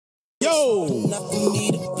go.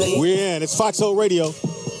 We're in. It's Foxxhole Radio.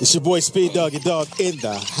 It's your boy Speed Dog, your dog in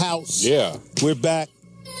the house. Yeah. We're back.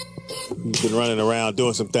 We've been running around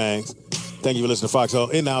doing some things. Thank you for listening to Foxxhole.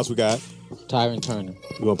 In the house we got Tyrin Turner.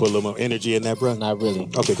 You want to put a little more energy in that, bro? Not really.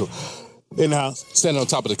 Okay, cool. In the house. Standing on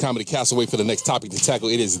top of the comedy castle, wait for the next topic to tackle.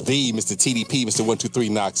 It is the Mr. TDP, Mr. 123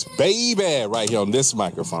 Knox, baby, right here on this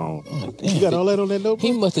microphone. Oh, you got all that on that notebook?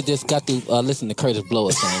 He must have just got to listen to Curtis Blow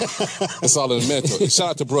or something. It's all in the mental.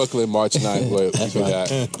 Shout out to Brooklyn, March 9th. That's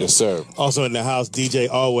right. Yes, sir. Also in the house, DJ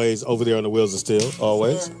Always over there on the wheels of steel.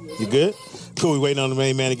 Always. You good? Cool. We're waiting on the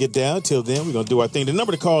main man to get down. Till then, we're going to do our thing. The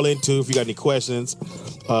number to call into if you got any questions.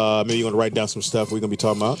 Maybe you're going to write down some stuff we're going to be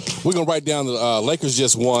talking about. We're going to write down the Lakers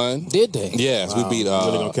just won. Did they? Yes, wow. we beat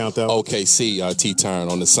really gonna count that OKC T-Turn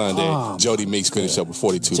on the Sunday. Jody Meeks finished up with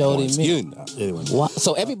 42 points. Anyway. Wow.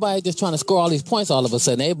 So everybody just trying to score all these points all of a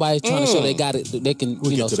sudden. Everybody's trying to show they got it. They can,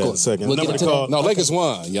 we'll get to score. That in a second. We'll number to call. No, Lakers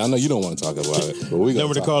won. Yeah, I know you don't want to talk about it. But we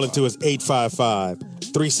number to call into is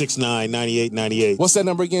 855-369-9898. What's that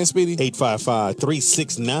number again, Speedy?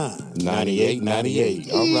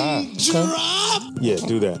 855-369-9898. All right. Drop. Yeah,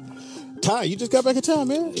 do that. Ty, you just got back in town,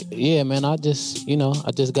 man. Yeah, man. I just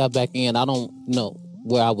got back in. I don't know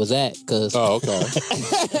where I was at, cause. Oh, okay.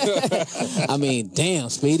 I mean, damn,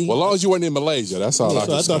 Speedy. Well, as long as you weren't in Malaysia, that's all. I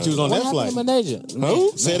thought you was on that flight. What happened in Malaysia?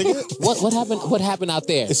 Who? Say it again. What happened? What happened out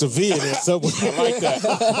there? It's a V in there somewhere. I like that.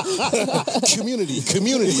 Community.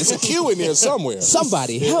 It's a Q in there somewhere.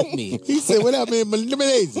 Somebody help me. He said, "What happened in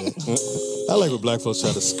Malaysia?" I like when black folks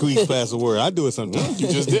try to squeeze past a word. I do it sometimes. You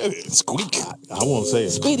just did it. Squeak. I won't say it.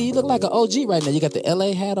 Speedy, you look like an OG right now. You got the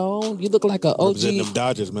LA hat on. You look like an OG. Representing them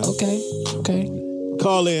Dodgers, man. Okay.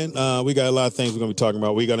 Call in. We got a lot of things we're going to be talking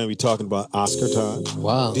about. We're going to be talking about Oscar time.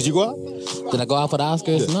 Wow. Did you go out? Did I go out for the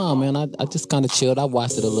Oscars? Yeah. No, man. I just kind of chilled. I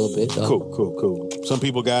watched it a little bit, though. Cool. Some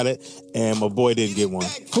people got it, and my boy didn't get one.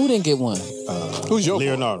 Who didn't get one? Who's your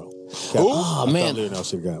Leonardo. Oh, man. Leonardo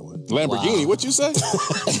should have got one. Lamborghini, what you say?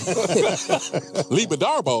 Lee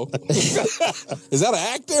Darbo. Is that an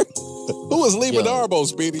actor? Who is Lee Darbo,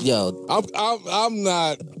 Speedy? Yo. I'm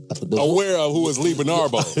not aware of who is Lee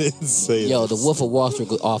Darbo. I didn't say Yo, that. the Wolf of Wall Street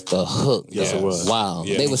was off the hook. Yes, it was. Wow.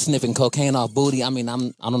 Yeah. They were sniffing cocaine off booty. I mean, I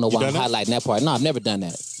don't know why I'm highlighting that part. No, I've never done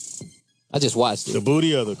that. I just watched it. The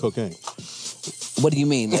booty or the cocaine? What do you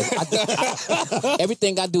mean?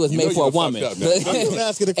 Everything I do is made for a woman.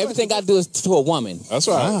 Everything I do is to a woman. That's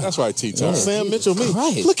right. That's right, T-Turn. Sam Mitchell, me.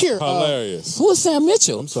 Right. Look here. Hilarious. Who is Sam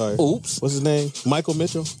Mitchell? I'm sorry. Oops. What's his name? Michael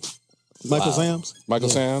Mitchell? Michael Sams? Michael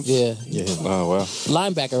Sams? Yeah. Him. Oh, well.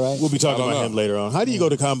 Linebacker, right? We'll be talking about him later on. How do you go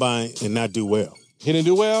to Combine and not do well? He didn't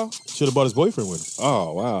do well? Should have brought his boyfriend with him.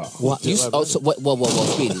 Oh, wow. What? Whoa,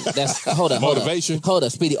 Speedy. Hold up. Motivation? Hold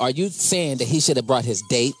up, Speedy. Are you saying that he should have brought his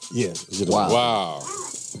date? Yeah. Wow.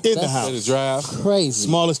 In the house. In the draft? Crazy.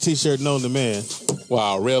 Smallest T-shirt known to man.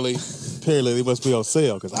 Wow, really? Apparently, they must be on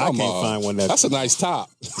sale because I can't find one That's a nice top.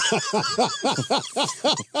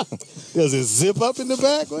 Does it zip up in the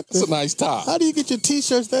back? That's a nice top. How do you get your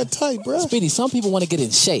T-shirts that tight, bro? Speedy, some people want to get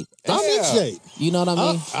in shape. I'm in shape. You know what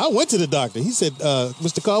I mean? I went to the doctor. He said,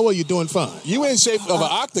 Mr. Caldwell, you're doing fine. You in shape of an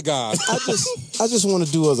octagon. I just want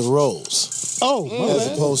to do other roles. Oh, as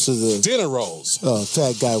opposed to the dinner rolls.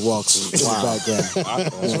 Fat guy walks in the background.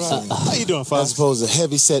 How you doing, Fox? As opposed to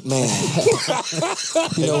heavy set man.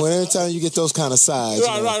 Every time you get those kind of sides.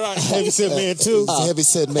 Right. Heavy set man too. Heavy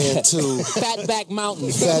set man too. Fat back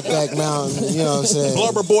mountain. Fat back mountain. You know what I'm saying?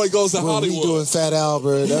 Blubber boy goes to when Hollywood. We doing Fat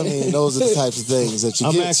Albert. I mean, those are the types of things that you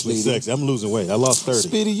I'm get. actually Speedy. sexy. I'm losing weight. I lost 30.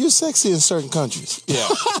 Speedy, you're sexy in certain countries. Yeah.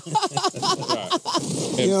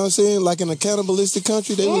 You know what I'm saying? Like in a cannibalistic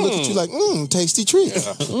country, they would look at you like, tasty treat.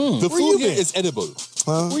 Yeah. The food here is edible.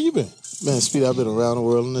 Huh? Where you been? Man, Speedy, I've been around the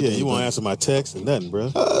world. Yeah, you won't answer my text and nothing,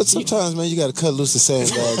 bro. Sometimes, man, you got to cut loose the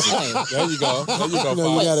sandbags. There you go.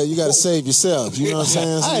 You got to save yourself. You know what I'm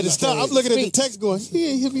saying? I had to stop. I'm looking at the text going, he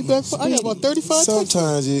ain't hit me back. I got about 35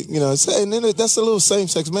 Sometimes, and then that's a little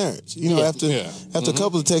same-sex marriage. After a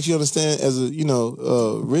couple of texts, you understand as a,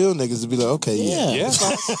 real niggas to be like, okay, yeah.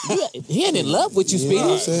 He ain't in love with you, Speedy. You know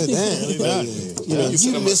what I'm saying? Damn.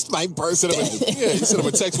 You missed my birthday. You send him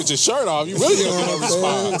a text with your shirt off. You really don't want to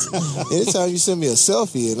respond. Anytime you send me a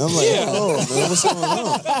selfie, and I'm like, oh, man, what's going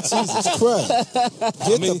on? Jesus Christ.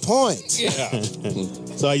 Get the point. Yeah.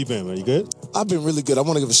 So how you been, man? You good? I've been really good. I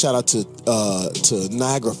want to give a shout out to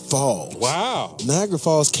Niagara Falls. Wow. Niagara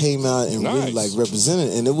Falls came out and really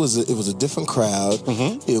represented, and it was a different crowd.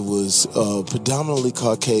 Mm-hmm. It was predominantly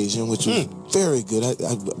Caucasian, which was very good.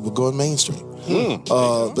 We're going mainstream.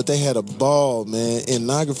 But they had a ball, man. And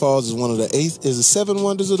Niagara Falls is one of the is it 7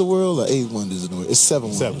 wonders of the world or 8 wonders of the world? It's 7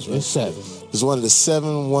 wonders, right? It's 7. It's one of the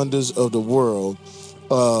 7 wonders of the world.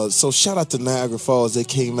 So shout out to Niagara Falls. They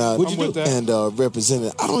came out and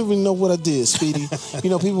represented. I don't even know what I did, Speedy.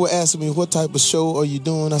 People were asking me, what type of show are you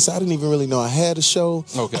doing? I said, I didn't even really know I had a show,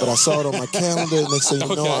 but I saw it on my calendar. Next thing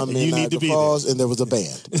you know, I'm in Niagara Falls, and there was a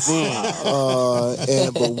band.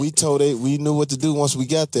 But we knew what to do once we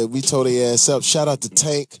got there. We told their ass up. Shout out to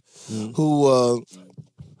Tank, who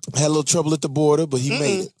had a little trouble at the border, but he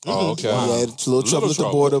made it. Oh, okay. He had a little trouble at the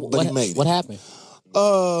border, but he made it. What happened?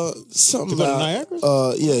 Something to go to about Niagara?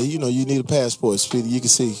 yeah, you need a passport, Speedy. You can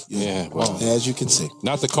see. Yeah, well, as you can see.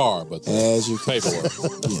 Not the car, but the as you can paperwork.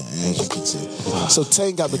 Yeah, as you can see. So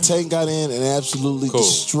Tank got in and absolutely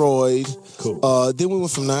destroyed. Cool. Then we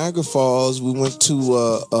went from Niagara Falls. We went to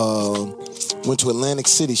Atlantic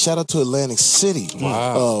City. Shout out to Atlantic City.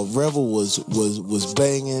 Wow. Revel was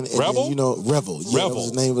banging. And Revel? Then, Revel. Yeah, Revel. that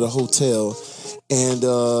was the name of the hotel. And,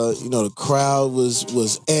 the crowd was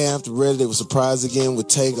amped, ready. They were surprised again with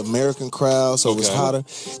Tank, American crowd, so it was hotter.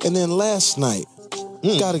 And then last night,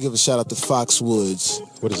 got to give a shout out to Foxwoods.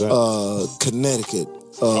 What is that? Connecticut.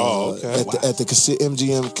 At the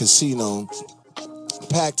MGM Casino.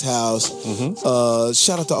 Packed house.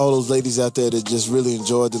 Shout out to all those ladies out there that just really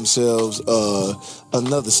enjoyed themselves.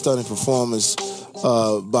 Another stunning performance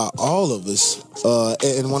by all of us.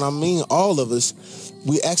 And when I mean all of us,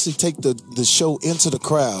 we actually take the show into the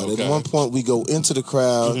crowd. Okay. At one point, we go into the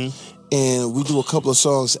crowd and we do a couple of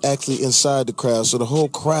songs actually inside the crowd. So the whole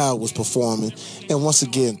crowd was performing. And once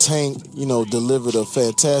again, Tank, delivered a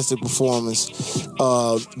fantastic performance.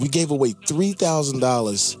 We gave away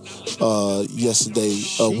 $3,000 yesterday,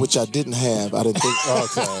 which I didn't have. I didn't think.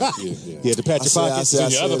 You had to pat your pockets. I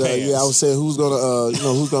was saying who's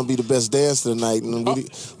gonna be the best dancer tonight, and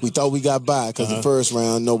we thought we got by because the first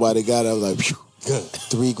round nobody got it. I was like, phew. Good.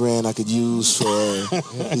 $3,000 I could use for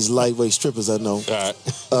these lightweight strippers I know.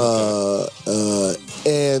 All right.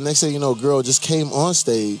 And next thing you know, a girl just came on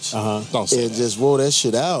stage and just wore that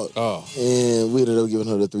shit out. Oh. And we ended up giving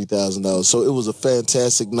her the $3,000. So it was a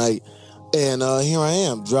fantastic night. And here I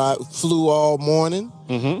am. Flew all morning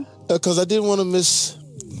because I didn't want to miss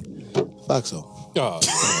Foxxhole. We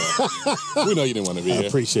know you didn't want to be here. I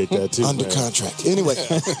appreciate that too. Under contract. Anyway,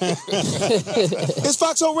 it's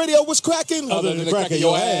Foxxhole Radio. What's cracking? Other than the crack of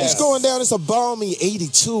your ass. It's going down. It's a balmy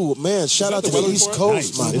 82. Man, shout out to the East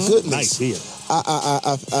Coast. My goodness. Nice here.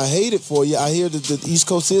 I hate it for you. I hear that the East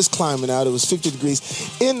Coast is climbing out. It was 50 degrees.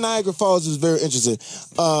 In Niagara Falls, it was very interesting.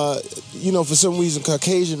 For some reason,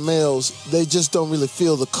 Caucasian males, they just don't really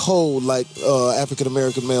feel the cold like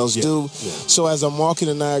African-American males do. Yeah. So as I'm walking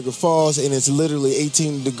in Niagara Falls, and it's literally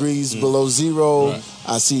 18 degrees below zero,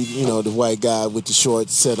 I see, the white guy with the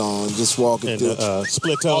shorts set on, just walking through.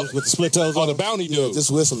 Split toes with the split toes on. The bounty dude.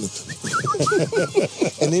 Just whistling.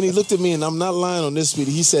 And then he looked at me, and I'm not lying on this,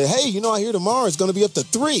 Speedy. He said, hey, I hear tomorrow it's going to be up to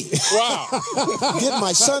 3. Wow. Get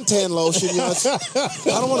my suntan lotion. I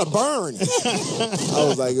don't want to burn. I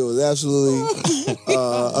was like, it was absolutely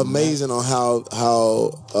amazing on how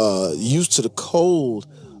used to the cold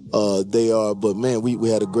they are. But, man, we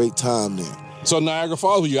had a great time there. So Niagara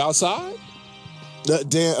Falls, were you outside?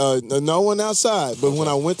 No one outside, but when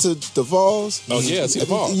I went to the falls, see the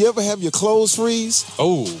falls. You ever have your clothes freeze?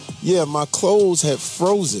 Oh, yeah, my clothes had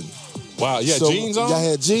frozen. Wow, you had jeans on? I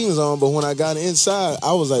had jeans on, but when I got inside,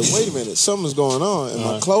 I was like, wait a minute, something's going on, and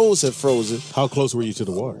my clothes had frozen. How close were you to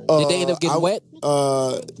the water? Did they end up getting wet?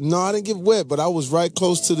 No, I didn't get wet, but I was right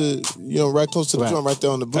close to the joint, right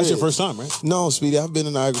there on the bridge. That's your first time, right? No, Speedy, I've been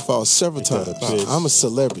in Niagara Falls several times. I'm a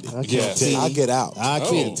celebrity. I get out. I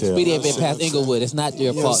can't tell. Speedy ain't been past Inglewood. It's not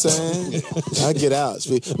your fault. You know what I'm saying? I get out,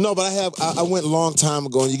 Speedy. No, but I went a long time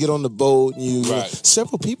ago, and you get on the boat, and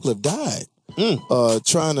several people have died.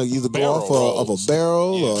 Trying to either go off of a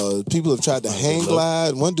barrel or people have tried to hang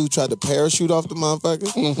glide. One dude tried to parachute off the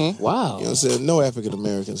motherfucker. Wow. You know what I'm saying? No African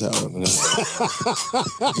Americans, however.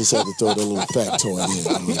 Just had to throw that little factoid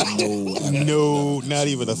in. No, not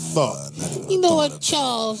even a thought. You know what,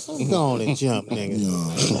 Charles? I'm going to jump, nigga.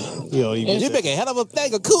 You make a hell of a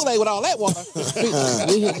thing of Kool-Aid with all that water.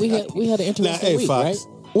 we had an interesting week, Fox, right?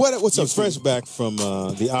 What's up? Fresh back from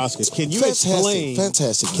the Oscars. Can you explain?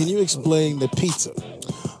 Fantastic. Can you explain the pizza?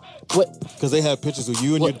 What? Because they have pictures of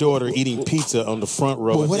you and your daughter eating pizza on the front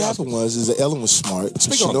row. Well, what happened was that Ellen was smart. It's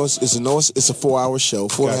a 4-hour show,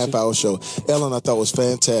 4.5-hour show. Ellen, I thought, was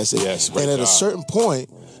fantastic. Yes, and at a certain point,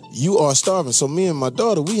 you are starving. So me and my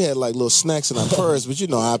daughter, we had like little snacks in our purse, but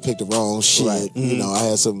I picked the wrong shit. Right. I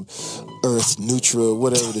had some Earth Nutra,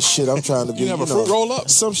 whatever the shit I'm trying to be. You have a fruit roll up?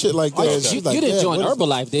 Some shit like that. Okay. You didn't join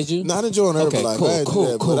Herbalife, did you? Not enjoying Herbalife.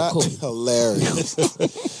 Cool. Hilarious.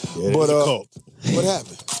 Yeah, but what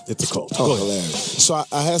happened? It's a cult. Oh, hilarious. So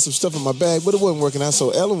I had some stuff in my bag, but it wasn't working out. So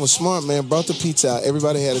Ellen was smart, man, brought the pizza out.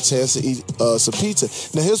 Everybody had a chance to eat some pizza.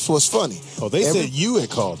 Now, here's what's funny. Oh, they said you had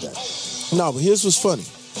called that. No, but here's what's funny.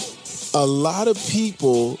 A lot of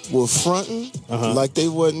people were fronting like they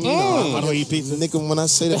wasn't, you know, I don't eat pizza. Nigga, when I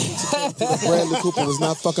say that pizza, Bradley Cooper was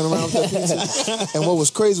not fucking around with that pizza. And what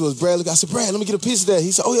was crazy was Bradley, I said, Brad, let me get a piece of that.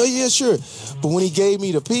 He said, oh, yeah, sure. But when he gave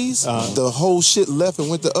me the piece, the whole shit left and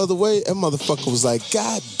went the other way. That motherfucker was like,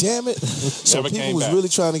 God damn it. So people was really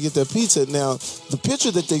trying to get their pizza. Now, the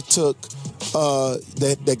picture that they took,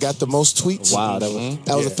 that got the most tweets. Wow, that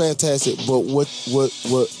was a fantastic. But what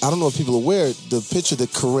I don't know if people are aware, the picture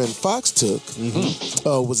that Corinne Foxx took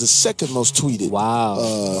was the second most tweeted. Wow.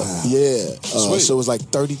 Yeah. So it was like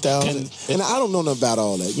 30,000. And I don't know nothing about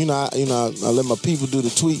all that. I let my people do the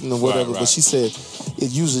tweeting or whatever. But she said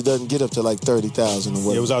it usually doesn't get up to like 30,000 or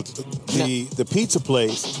whatever. It was out the pizza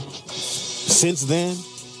place. Since then,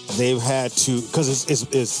 they've had to, because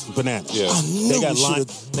it's banana. Yeah. They got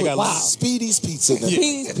lines. They got Speedy's pizza.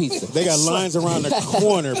 Speedy's pizza. They got lines around the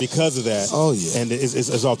corner because of that. Oh yeah, and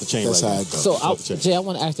it's off the chain. That's right how now. it goes. So Jay, I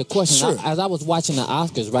want to ask a question. Sure. As I was watching the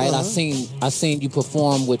Oscars, right, I seen you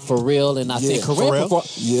perform with For Real, and I seen Corinne perform.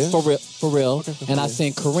 Yeah. For Real, and I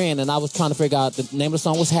seen Corinne, and I was trying to figure out the name of the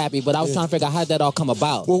song was Happy, but I was trying to figure out how did that all come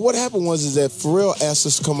about. Well, what happened was that Pharrell asked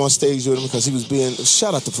us to come on stage with him because he was being,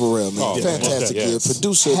 shout out to Pharrell, man, fantastic year,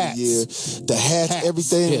 producer of the year, the hats,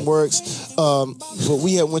 everything works. But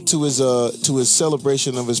we had went to his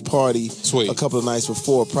celebration of his party a couple of nights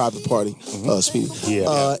before, a private party, Speedy.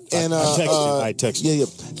 Yeah. And I texted you. Yeah.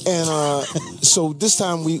 And so this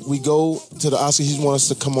time we go to the Oscars. He wanted us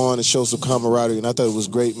to come on and show some camaraderie, and I thought it was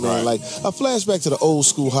great, man. Right. Like a flashback to the old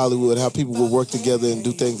school Hollywood, how people would work together and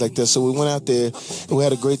do things like that. So we went out there and we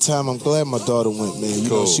had a great time. I'm glad my daughter went, man. You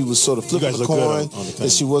know, she was sort of flipping the coin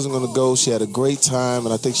that she wasn't going to go. She had a great time,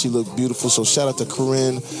 and I think she looked beautiful. So shout out to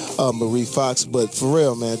Corinne Marie Fox. But for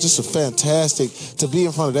real, man, just a fantastic to be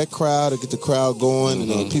in front of that crowd, to get the crowd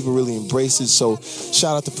going, and people really embrace it. So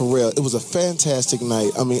shout out to Pharrell. It was a fantastic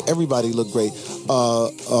night. I mean, everybody looked great.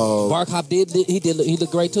 Bark Hop he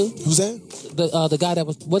looked great too. Who's that? The guy that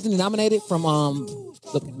wasn't he nominated from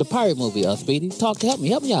the pirate movie, Speedy. Help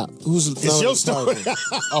me out. Who's it's your story.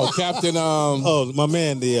 Captain. Oh, my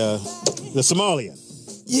man, the Somalian.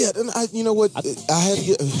 Yeah, and you know what? I had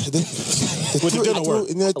it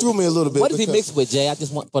threw me a little bit. What is he mixed with, Jay? I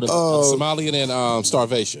just want for the Somalian and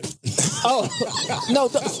starvation. Oh no!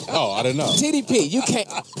 I didn't know. TDP, you can't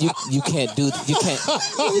do. You can't.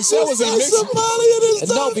 You said was he mixed? Somalian and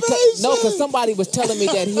No, because somebody was telling me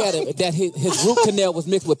that he had that his root canal was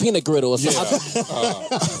mixed with peanut griddle or something.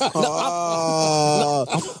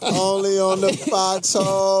 Only on the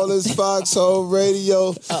Foxxhole. It's Foxxhole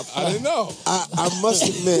Radio. I didn't know. I must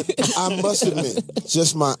admit,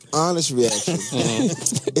 just my honest reaction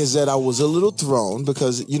is that I was a little thrown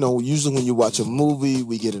because, usually when you watch a movie,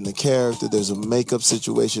 we get in the character, there's a makeup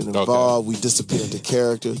situation involved, we disappear into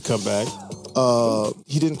character. You come back.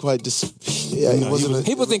 He didn't quite disappear. Yeah,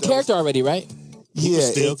 he was in character already, right? Yeah.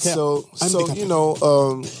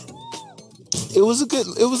 It was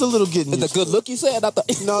a little getting used. It's a good look, you said?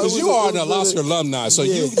 No, you are an Oscar alumni, so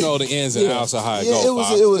you know the ins and outs of how it goes.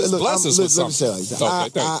 It was. Bless us with let me say it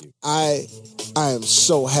like that. Okay, thank you. I am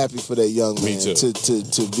so happy for that young man to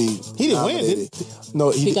be. He didn't nominated. win.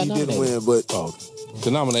 No, he didn't win, but the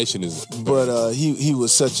nomination is. But he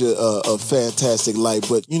was such a fantastic light.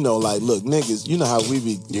 But look, niggas, you know how we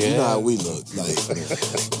be. You know how we look. Like,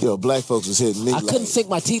 black folks was hitting me. I couldn't sink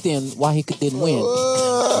my teeth in why he didn't win.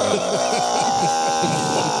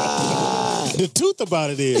 The truth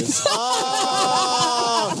about it is,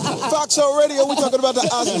 Foxxhole Radio. We're talking about the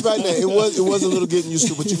Oscars right now. It was a little getting used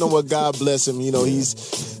to, but you know what? God bless him.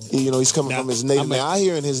 He's coming from his native. Now I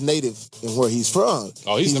hear in his native and where he's from.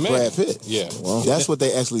 Oh, he's the man. Brad Pitt. Yeah, that's what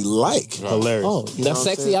they actually like. Hilarious. Oh, that's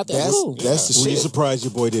sexy out there. That's the shit. Were you surprised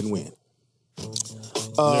your boy didn't win?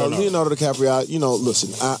 Leonardo DiCaprio.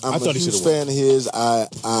 Listen, I'm a huge fan of his. I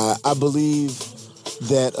believe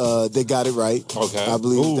that they got it right. Okay. I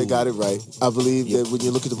believe they got it right. I believe that when you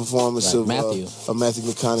look at the performance of Matthew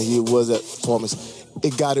McConaughey, it was that performance.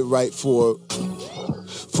 It got it right for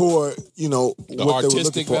what they were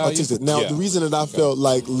looking for. Artistic. Now, the reason that I felt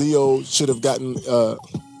like Leo should have gotten a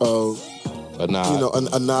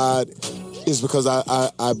nod is because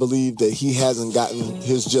I believe that he hasn't gotten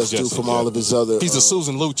his just due from all of his other. He's a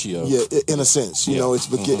Susan Lucci. Yeah, in a sense. It's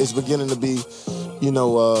beginning to be,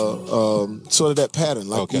 sort of that pattern.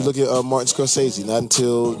 Like you look at Martin Scorsese, not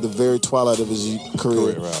until the very twilight of his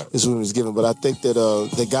career is when he was given. But I think that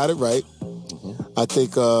they got it right. I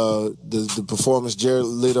think the performance, Jared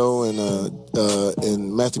Leto and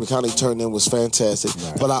and Matthew McConaughey turned in was fantastic.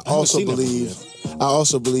 Right. But I also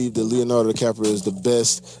believe that Leonardo DiCaprio is the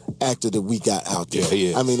best actor that we got out there. Yeah, he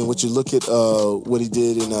is. I mean, when you look at what he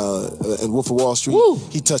did in Wolf of Wall Street,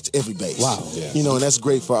 he touched every base. Wow. Yeah. You know, and that's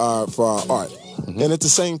great for our art. And at the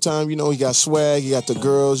same time, you know, he got swag, he got the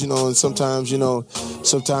girls, you know, and sometimes it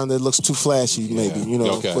looks too flashy, maybe, you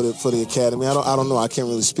know, for the Academy. I don't know. I can't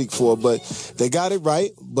really speak for it, but they got it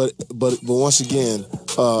right. But once again,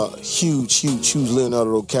 huge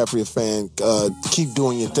Leonardo DiCaprio fan. Keep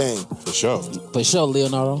doing your thing. For sure,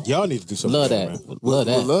 Leonardo. Y'all need to do something. Love that. Man. Love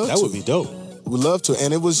that. That would be dope. We'd love to.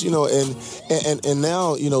 And it was, you know, and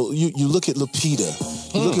now, you know, you look at Lupita.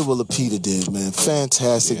 You look at what Lupita did, man.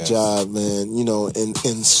 Fantastic job, man. You know,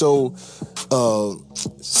 and so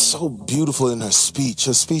beautiful in her speech.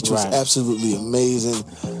 Her speech was absolutely amazing.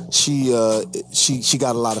 She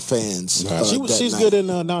got a lot of fans. She's good in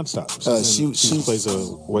Nonstop. She plays a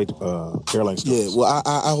airline stewardess. Yeah, well,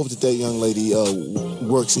 I hope that young lady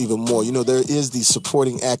works even more. You know, there is the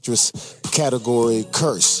supporting actress category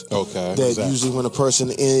curse. Okay. That usually when a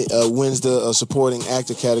person wins the supporting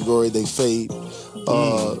actor category, they fade.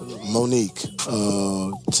 Monique,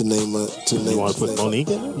 to name You want to put Monique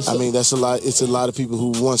in there? I mean, that's a lot. It's a lot of people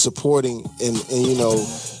who won supporting, and you know,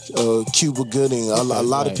 Cuba Gooding. A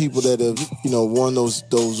lot of people that have, you know, won those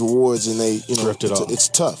awards, and they, you know, it's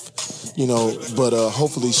tough, you know. But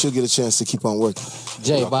hopefully, she'll get a chance to keep on working.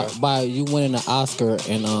 Jay, by you winning an Oscar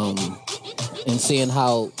and seeing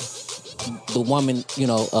how the woman, you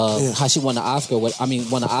know, how she won the Oscar. Won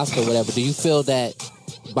an Oscar, whatever. Do you feel that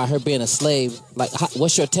by her being a slave, like,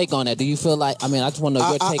 what's your take on that? Do you feel like, I just want to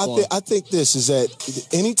know your take on it. I think this is that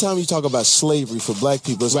anytime you talk about slavery for black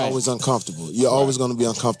people, it's always uncomfortable. You're always going to be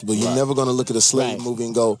uncomfortable. You're never going to look at a slave movie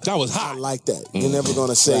and go, that was hot. I like that. You're never going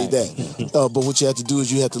to say that. But what you have to do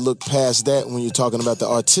is you have to look past that when you're talking about the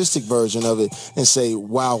artistic version of it and say,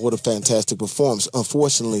 wow, what a fantastic performance.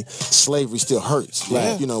 Unfortunately, slavery still hurts.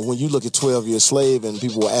 Like, you know, when you look at 12 Years Slave and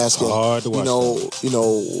people were asking, you know,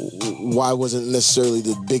 why wasn't necessarily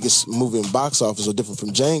the biggest movie in box office or different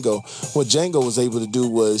from Django? What Django was able to do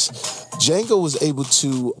was able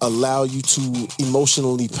to allow you to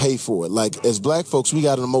emotionally pay for it. Like, as black folks, we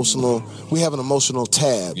have an emotional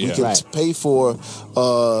tab. We can pay for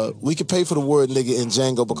the word nigga in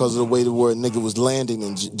Django because of the way the word nigga was landing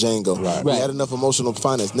in Django. We had enough emotional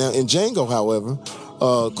finance. Now in Django, however,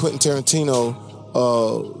 Quentin Tarantino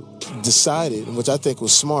decided, which I think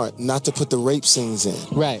was smart, not to put the rape scenes in.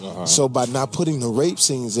 So by not putting the rape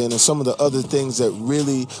scenes in and some of the other things that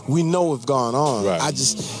really we know have gone on,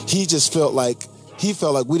 he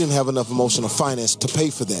felt like we didn't have enough emotional finance to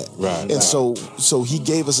pay for that. So he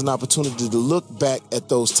gave us an opportunity to look back at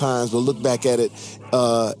those times, but look back at it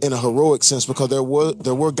in a heroic sense, because there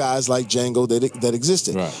were guys like Django that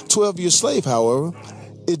existed. 12 Years Slave, however,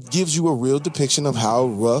 it gives you a real depiction of how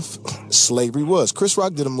rough slavery was. Chris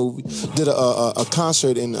Rock did a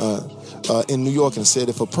concert in New York and said,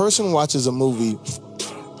 if a person watches a movie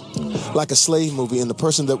like a slave movie and the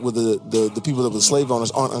person that were the people that were slave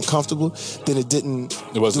owners aren't uncomfortable, then it didn't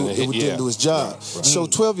do its job. So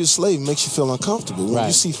 12 Years Slave makes you feel uncomfortable. When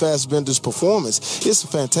you see Fassbender's performance, it's a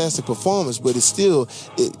fantastic performance, but it's still,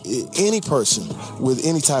 any person with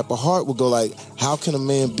any type of heart would go like, how can a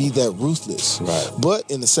man be that ruthless?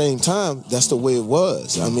 But in the same time, that's the way it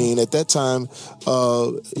was. I mean, at that time,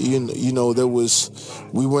 you know,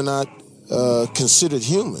 we were not considered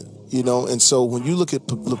human. You know, and so when you look at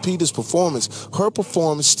Lupita's performance, her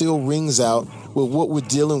performance still rings out with what we're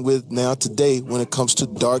dealing with now today when it comes to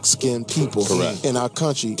dark-skinned people in our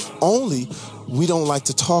country. Only we don't like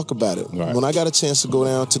to talk about it. When I got a chance to go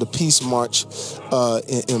down to the Peace March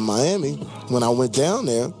in Miami, when I went down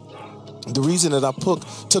there, the reason that I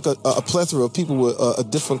took a plethora of people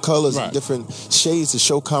with different colors and different shades to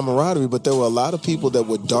show camaraderie, but there were a lot of people that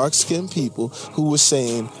were dark-skinned people who were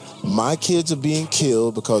saying, my kids are being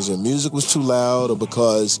killed because their music was too loud or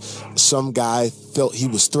because some guy felt he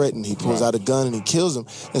was threatened. He pulls out a gun and he kills him.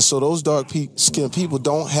 And so those dark-skinned people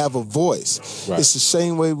don't have a voice. It's the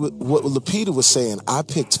same way with what Lupita was saying. I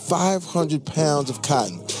picked 500 pounds of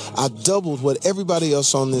cotton. I doubled what everybody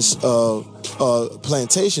else on this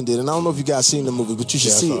plantation did. And I don't know if you guys seen the movie, but you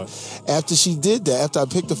should see it. After she did that, after I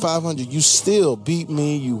picked the 500, you still beat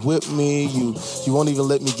me, you whipped me, you won't even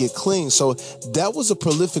let me get clean. So that was a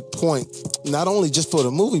prolific point, not only just for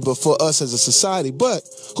the movie, but for us as a society. But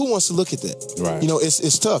who wants to look at that? You know,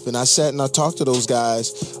 it's tough. And I sat and I talked to those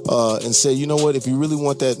guys and said, you know what, if you really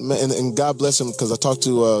want that, and God bless him, because I talked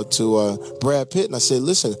to Brad Pitt and I said,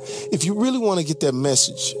 listen, if you really want to get that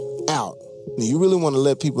message out, you really want to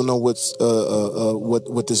let people know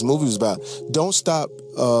what this movie is about, don't stop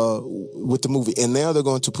with the movie. And now they're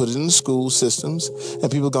going to put it in the school systems,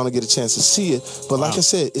 and people are going to get a chance to see it. But like I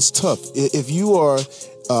said, it's tough. If you are,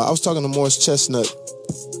 I was talking to Morris Chestnut,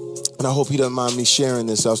 and I hope he doesn't mind me sharing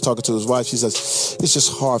this. I was talking to his wife. She says, it's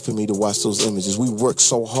just hard for me to watch those images. We worked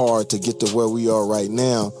so hard to get to where we are right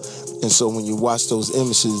now. And so when you watch those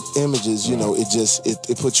images, you know,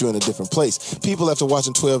 it puts you in a different place. People after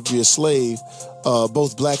watching 12 Years Slave,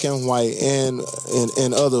 both black and white and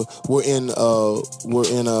other were in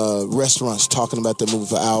restaurants talking about that movie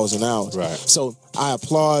for hours and hours. Right. So I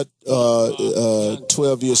applaud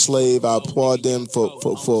 12 Years Slave. I applaud them for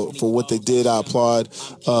what they did. I applaud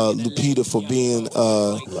Lupita for being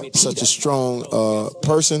such a strong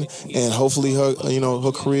person, and hopefully her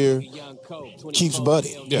career keeps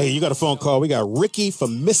budding. Hey, you got a phone call. We got Ricky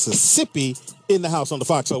from Mississippi in the house on the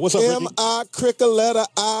Foxxhole. What's up, Ricky? M-I, crick-a-letter,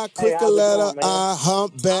 I, crick-a-letter, I,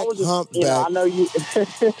 humpback. I know you.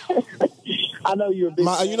 I know you're busy.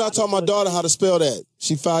 You're not telling my daughter how to spell that.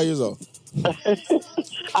 She's 5 years old.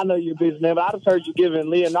 I know you're busy, man, but I just heard you giving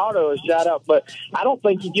Leonardo a shout out, but I don't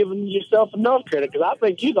think you're giving yourself enough credit, because I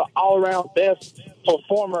think you're the all-around best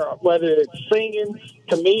performer, whether it's singing,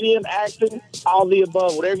 comedian, acting, all the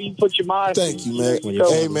above, whatever you put your mind to. Thank you, man.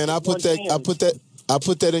 Hey, man, I put that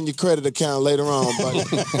in your credit account later on, buddy.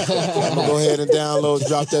 I'm gonna go ahead and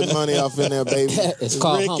drop that money off in there, baby. It's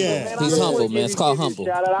called humble. He's humble, man. It's called humble.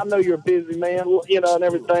 Shout out. I know you're busy, man, and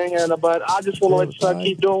everything, but I just want to let you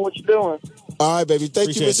keep doing what you're doing. All right, baby. Thank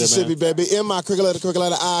you, Appreciate Mississippi, baby. M-I, crick-a-letter,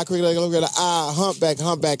 I, crick-a-letter, I, humpback,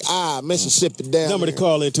 I, Mississippi down. Number to there.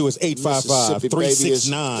 call into is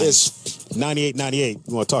 855-369-9898.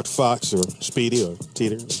 You want to talk to Fox or Speedy or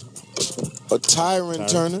Tyrin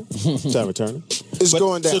Turner. Tyrin Turner. It's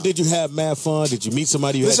going down. So did you have mad fun? Did you meet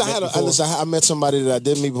somebody you had met before? I met somebody that I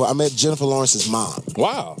didn't meet before. I met Jennifer Lawrence's mom.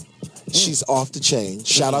 Wow. She's off the chain.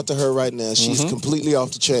 Shout out to her right now. She's completely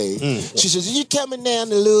off the chain. She says, you coming down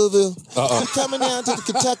to Louisville? You coming down to the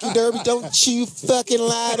Kentucky Derby? Don't you fucking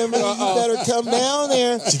lie to me. You better come down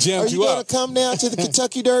there. She jammed you Are you up. going to come down to the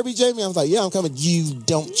Kentucky Derby, Jamie? I was like, yeah, I'm coming.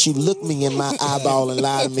 Don't you look me in my eyeball and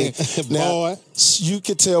lie to me. Now, Boy. you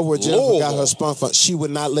could tell where Jennifer got her spunk from. She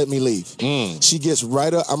would not let me leave. She gets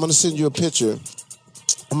right up. I'm going to send you a picture.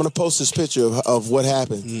 I'm going to post this picture of what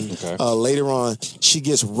happened later on. She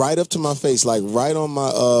gets right up to my face, like right on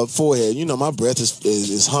my forehead. You know, my breath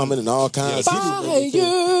is humming and all kinds of things. You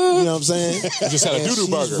know what I'm saying? You just had a doo-doo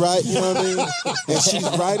burger. Right, you know what I mean? And she's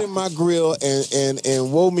right in my grill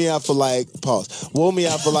and wore me out for like 10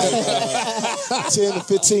 to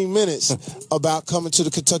 15 minutes about coming to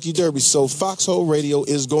the Kentucky Derby. So Foxxhole Radio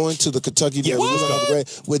is going to the Kentucky Derby. We're gonna have a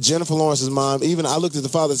great with Jennifer Lawrence's mom. Even I looked at the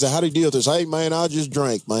father and said, how do you deal with this? Hey, man, I'll just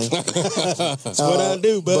drink, man. That's what I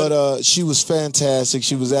do, bud. But she was fantastic.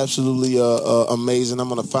 She was absolutely amazing. I'm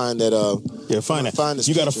going to find that. Find that. Find this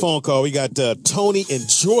you got a picture. phone call. We got Tony in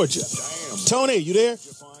Georgia. Tony, you there?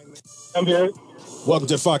 I'm here. Welcome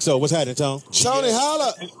to the Foxxhole. What's happening, Tony? Tony,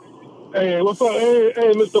 holla. Hey, what's up?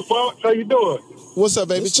 Hey, Mr. Fox, how you doing? What's up,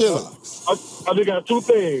 baby? Chilling. I just got two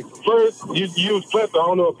things. First, you use plethora. I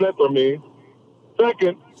don't know what plethora means.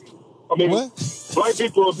 Second, I mean, What? black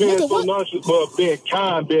people are being so nonchalant, but being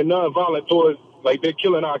kind, being nonviolent towards, like, they're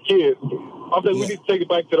killing our kids. I think we need to take it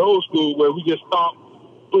back to the old school where we just stop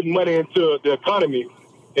putting money into the economy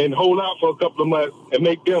and hold out for a couple of months and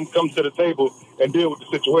make them come to the table and deal with the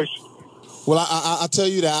situation. Well, I tell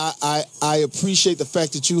you that I appreciate the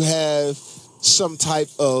fact that you have some type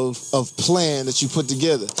of plan that you put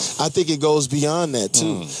together. I think it goes beyond that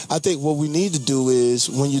too. I think what we need to do is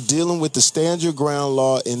when you're dealing with the stand your ground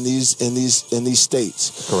law in these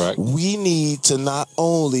states, correct, we need to not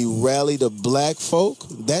only rally the black folk,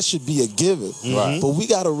 that should be a given, right, but we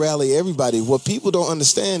got to rally everybody. What people don't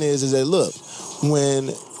understand is that look, when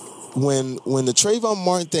the Trayvon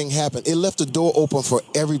Martin thing happened, it left the door open for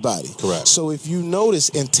everybody. Correct. So if you notice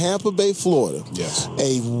in Tampa Bay, Florida, yes,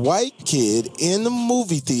 a white kid in the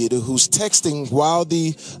movie theater who's texting while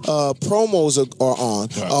the promos are on,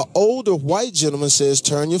 an older white gentleman says,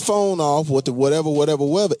 turn your phone off, whatever.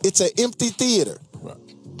 It's an empty theater. Right.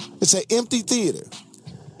 It's an empty theater.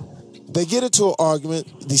 They get into an argument.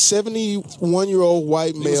 The 71-year-old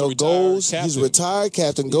white male goes, he's a retired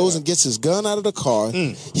captain, goes and gets his gun out of the car.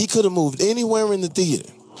 He could have moved anywhere in the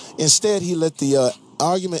theater. Instead, he let the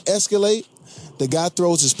argument escalate. The guy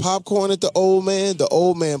throws his popcorn at the old man. The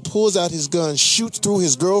old man pulls out his gun, shoots through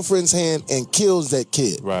his girlfriend's hand, and kills that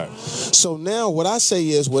kid. Right. So now what I say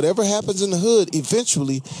is whatever happens in the hood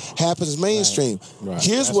eventually happens mainstream. Right.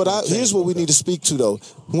 Here's what we need to speak to, though.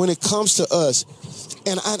 When it comes to us,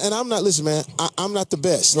 And I'm not. Listen, man. I'm not the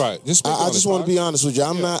best. Right. I just want to be honest with you.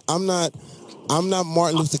 I'm not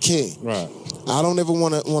Martin Luther King. Right. I don't ever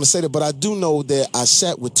want to say that, but I do know that I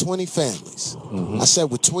sat with 20 families. I sat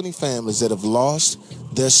with 20 families that have lost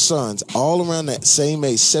their sons, all around that same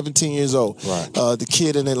age, 17 years old. Right. The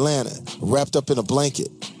kid in Atlanta, wrapped up in a blanket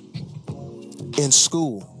in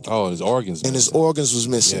school. Oh, his organs. And his organs was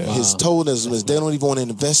missing. Yeah. His toenails was missing. They don't even want to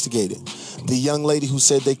investigate it. The young lady who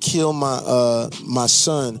said they killed my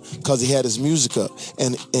son because he had his music up,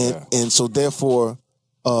 and so therefore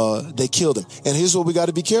they killed him. And here's what we got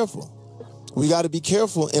to be careful. We got to be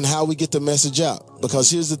careful in how we get the message out, because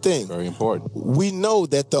here's the thing. Very important. We know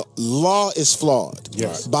that the law is flawed.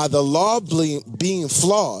 Yes. By the law being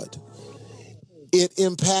flawed, it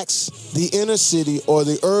impacts the inner city or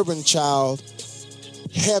the urban child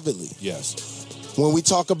heavily. Yes. When we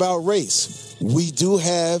talk about race, we do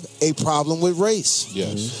have a problem with race.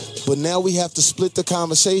 Yes. But now we have to split the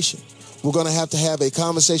conversation. We're going to have a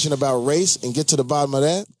conversation about race and get to the bottom of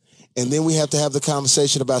that. And then we have to have the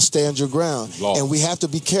conversation about stand your ground. Law. And we have to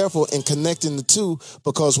be careful in connecting the two,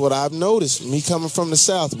 because what I've noticed, me coming from the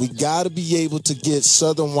South, we got to be able to get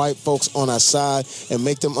Southern white folks on our side and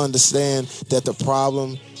make them understand that the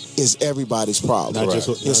problem is everybody's problem. Not just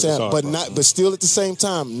You understand? But still at the same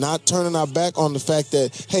time, not turning our back on the fact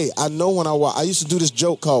that, hey, I know when I used to do this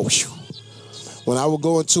joke called, when I would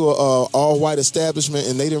go into a all-white establishment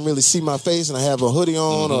and they didn't really see my face and I have a hoodie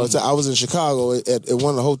on, or I was in Chicago at one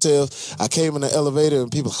of the hotels. I came in the elevator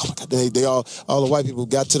and people, oh my God, they all the white people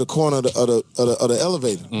got to the corner of the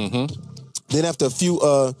elevator. Then after a few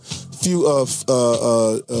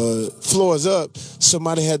floors up,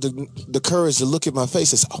 somebody had the courage to look at my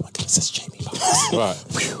face and say, "Oh my God, that's Jamie Foxx." Right.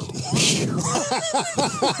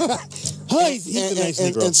 He's a nice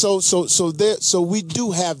Negro. And so we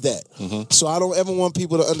do have that. So I don't ever want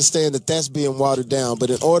people to understand that that's being watered down. But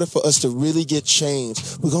in order for us to really get change,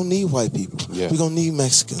 we're gonna need white people. Yeah. We're gonna need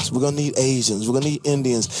Mexicans. We're gonna need Asians. We're gonna need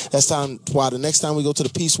Indians. That's why the next time we go to the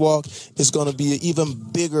Peace Walk, it's gonna be an even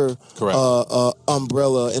bigger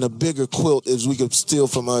umbrella and a bigger quilt as we could steal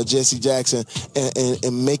from Jesse Jackson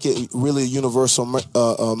and make it really a universal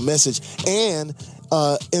message. And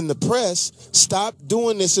in the press, stop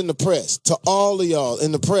doing this in the press. To all of y'all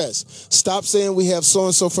in the press, stop saying we have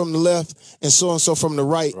so-and-so from the left and so-and-so from the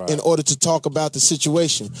right in order to talk about the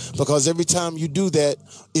situation. Because every time you do that,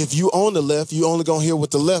 if you on the left, you only going to hear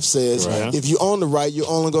what the left says. Right. If you on the right, you're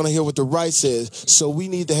only going to hear what the right says. So we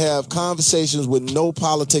need to have conversations with no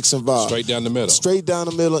politics involved. Straight down the middle. Straight down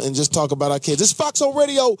the middle and just talk about our kids. It's Foxxhole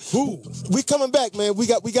Radio. We coming back, man. We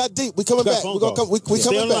got deep. We coming back. We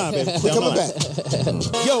coming back. We coming back.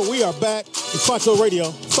 Yo, we are back. It's Foxxhole Radio.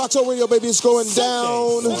 Foxxhole Radio, baby, it's going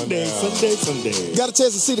down. Sunday. Got a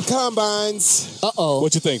chance to see the combines.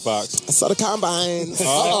 What you think, Fox? I saw the combines.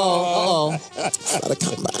 Uh-oh. Saw the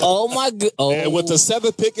combines. Oh, my God. Oh. And with the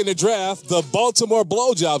 7th pick in the draft, the Baltimore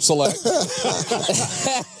blowjob select.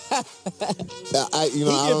 I He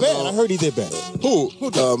did bad. I heard he did bad. Who?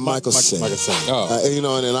 Michael Singh.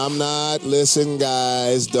 Oh. And I'm not, listen,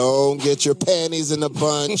 guys, don't get your panties in a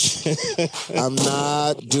bunch. I'm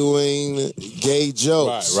not doing gay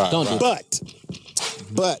jokes. Right. Don't do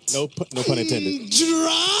But no pun intended.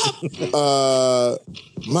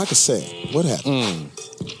 Michael Singh, what happened?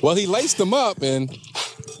 Well, he laced them up, and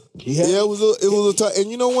It was a tough.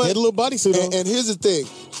 And you know what? He had a little bodysuit on. And here's the thing.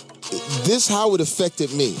 This how it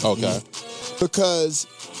affected me. okay. Because,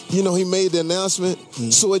 he made the announcement.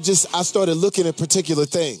 So I started looking at particular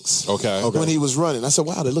things. Okay. When he was running. I said,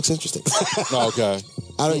 wow, that looks interesting. Okay.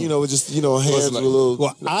 I don't, it just, hands were a little.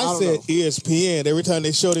 Well, I said ESPN. Every time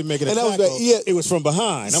they showed him making a And that was tackle, bad. it was from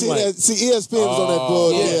behind. See, ESPN was on that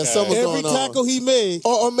board. Yeah, something was Every going on. tackle he made,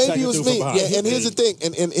 Or maybe it was tackle me. through from Yeah, behind. and here's the thing.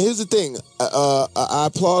 And here's the thing. I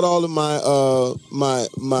applaud all of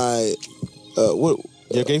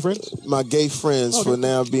your gay friends? my gay friends for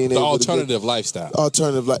now being The able alternative lifestyle. to get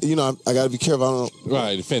alternative. Like, I got to be careful. I don't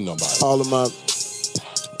Right. Defend nobody. all of my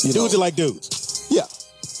Dudes are like dudes. yeah.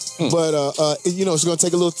 But it's gonna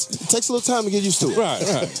take it takes a little time to get used to it. Right.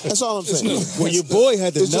 That's all I'm saying. Well, your boy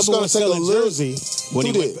had the It's just number gonna one take a selling little- jersey when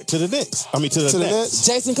he Who went did? to the Knicks. I mean, to the To the Nets. Nets?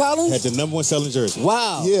 Jason Collins? Had the number one selling jersey.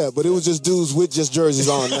 Wow. Yeah, but it was just dudes with just jerseys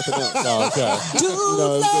on, nothing else. Oh, okay.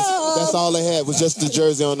 That's all they had was just the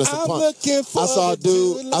jersey on. That's a pump. looking for I saw a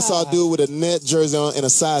the dude with a net jersey on and a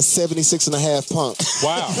size 76.5 pump.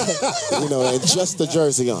 Wow. And just the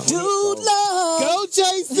jersey on. Dude love. Go,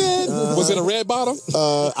 Jason! Was it a red bottom?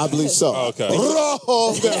 I believe so. Okay. You got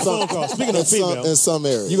a phone call. Speaking of female, in some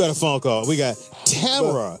areas. you got a phone call. We got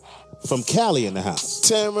Tamara from Cali in the house.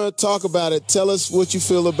 Tamara, talk about it. Tell us what you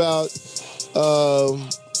feel about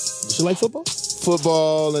Does she like football?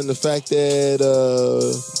 football and the fact that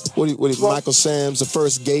Michael Sam's the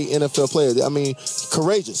first gay NFL player. I mean,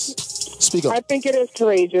 courageous. Speak up. I think it is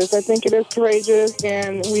courageous.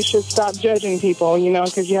 And we should stop judging people,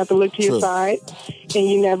 because you have to look to your side, and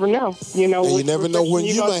you never know. And you never know when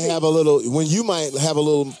you might have a little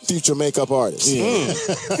future makeup artist. Yeah.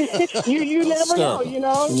 you never know, You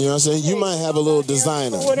know what I'm saying? You might have a little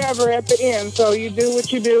designer. Whatever at the end. So you do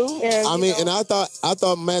what you do. And and I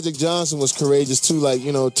thought Magic Johnson was courageous too, like,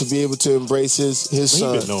 to be able to embrace his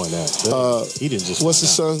son. He been knowing that. He didn't just. What's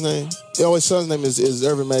his son's name? Oh, his son's name is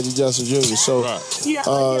Irvin Magic Johnson Jr. So I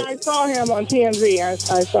saw him on TMZ. I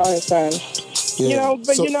saw his son.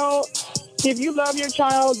 If you love your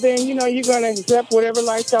child, then you're going to accept whatever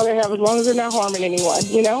lifestyle they have as long as they're not harming anyone.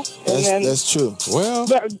 That's true. Well,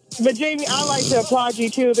 but Jamie, I like to applaud you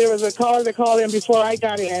too. There was a caller that called in before I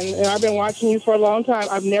got in, and I've been watching you for a long time.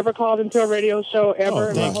 I've never called into a radio show ever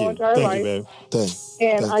in my whole entire life. Thank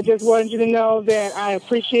I just wanted you to know that I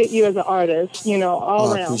appreciate you as an artist.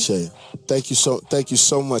 All around. I appreciate it. Thank you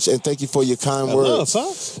so much, and thank you for your kind words.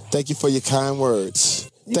 Thank you for your kind words.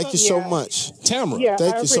 Thank you so much, Tamara. Yeah,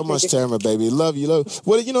 thank you so much, Tamara, baby. Love you.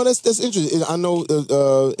 Well, that's interesting. I know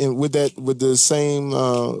with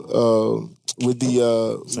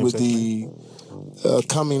the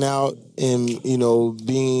coming out and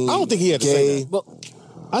being. I don't think he had to gay. say that.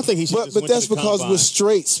 I think he should. But that's because we're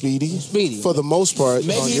straight, Speedy. For the most part,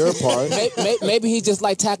 on your part. Maybe he just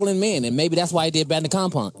like tackling men, and maybe that's why he did bad in the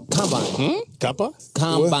combine.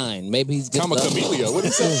 Combine. Maybe he's just camellia. What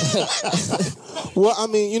did he say? Well, I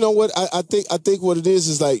mean, you know what? I think what it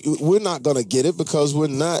is like we're not gonna get it because we're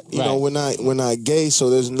not, we're not gay. So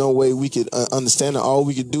there's no way we could understand it. All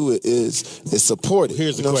we could do is support it.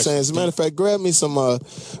 Here's the question. What I'm saying? question. As a matter of fact,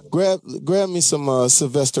 grab me some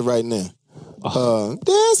Sylvester right now.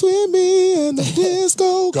 Dance with me in the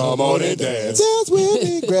disco. Come on and dance. Dance with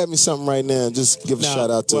me. Grab me something right now and just give a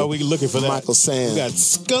shout out to we looking for Michael Sam. We got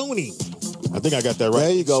Sconey. I think I got that right.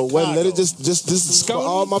 There you go. Wait, let it just this is for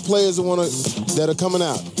all my players that are coming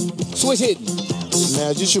out. Switch it.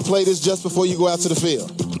 Now you should play this just before you go out to the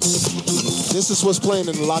field. This is what's playing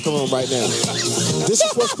in the locker room right now. This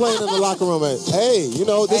is what's playing in the locker room. Hey,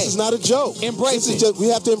 this is not a joke. Embrace it. We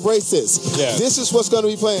have to embrace this. Yeah. This is what's going to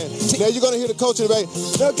be playing. Now you're going to hear the coach in the back.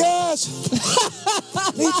 Now, guys,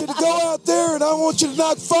 need you to go out there, and I want you to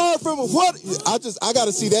knock fire from him. What? I got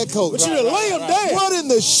to see that coach. But you to lay him down. What in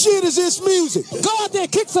the shit is this music? Go out there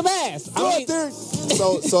and kick some ass. Go out there.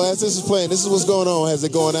 So as this is playing, this is what's going on as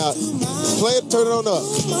they're going out. Play it, turn it on up.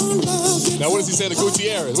 Now, what does he say to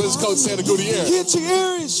Gutierrez? What does coach say to Gutierrez?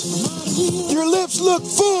 Gutierrez, your lips look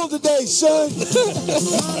full today, son.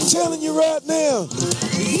 I'm telling you right now.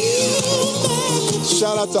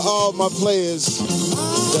 Shout out to all my players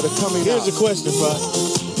that are coming out. Here's a question, Bob.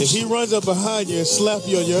 If he runs up behind you and slap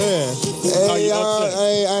you on your ass,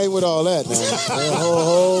 I ain't with all that now.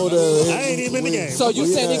 Hold up. I ain't even in the game. So you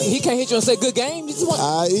saying he can't hit you and say good game? You just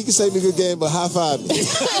want... He can say me good game, but high five me. You know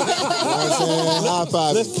what I'm saying? High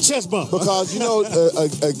five me. Let's chest bump. Because,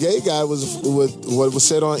 a gay guy was what was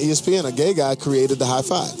said on ESPN, a gay guy created the high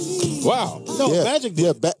five. Wow. No, Magic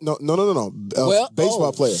did. Yeah, no.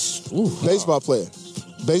 Baseball player.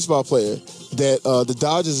 Baseball player. That the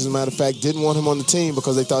Dodgers, as a matter of fact, didn't want him on the team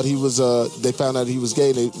because they thought he was. They found out he was gay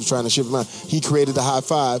and they were trying to ship him out. He created the high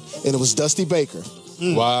five, and it was Dusty Baker.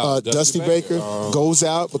 Wow. Dusty Baker goes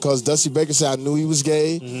out because Dusty Baker said, I knew he was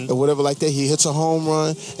gay or whatever like that. He hits a home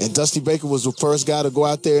run, and Dusty Baker was the first guy to go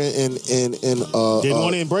out there and didn't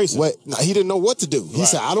want to embrace it. He didn't know what to do. He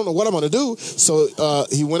said, I don't know what I'm going to do. So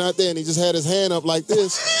he went out there and he just had his hand up like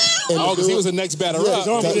this. Because he was the next batter up.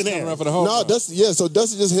 So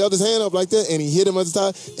Dusty just held his hand up like that, and he hit him at the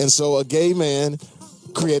time. And so a gay man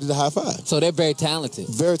created a high five. So they're very talented.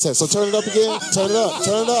 Very talented. So turn it up again. Turn it up.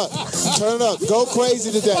 Turn it up. Turn it up. Go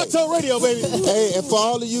crazy today. Foxxhole Radio, baby. Hey, and for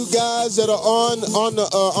all of you guys that are on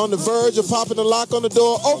the verge of popping the lock on the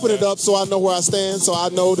door, open it up so I know where I stand. So I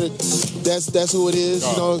know that's who it is.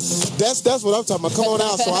 That's what I'm talking about. Come on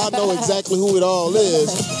out so I know exactly who it all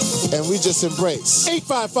is, and we just embrace.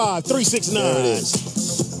 855-369. There it is.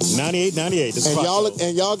 9898.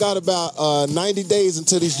 And y'all got about 90 days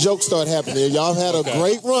until these jokes start happening. Y'all had a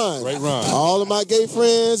great run. Great run. All of my gay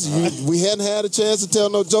friends, we hadn't had a chance to tell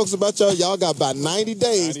no jokes about y'all. Y'all got about 90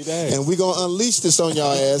 days. And we're going to unleash this on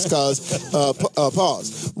y'all ass because,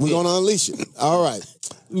 pause. We're going to unleash it. All right.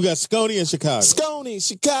 We got Sconey in Chicago. Sconey,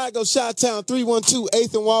 Chicago, Chi-Town, 312,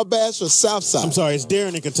 8th and Wabash or Southside. I'm sorry, it's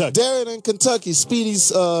Darren in Kentucky. Darren in Kentucky.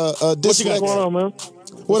 Speedy's What you got going on, man?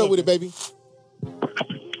 What up with it, baby?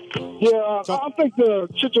 Yeah, I think the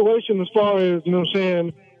situation as far as,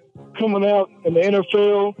 coming out in the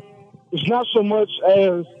NFL, it's not so much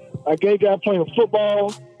as a gay guy playing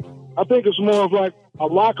football. I think it's more of like a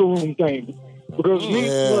locker room thing. Because me,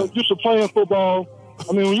 used to playing football,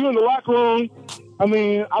 I mean, when you're in the locker room, I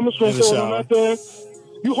mean, I'm just going to throw them out there.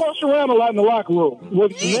 You horse around a lot in the locker room.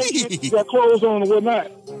 Whether you naked, you got clothes on or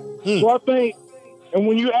whatnot. So I think, and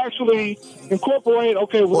when you actually incorporate,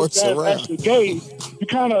 okay, well, this guy's actually gay, you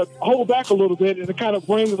kind of hold back a little bit, and it kind of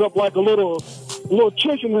brings up like a little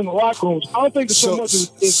tension in the locker rooms. I don't think it's so much.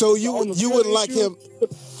 So you wouldn't like him.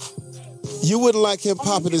 You wouldn't like him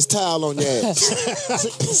popping his towel on your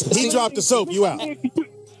ass. He dropped the soap. You out.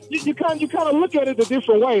 You kind of look at it a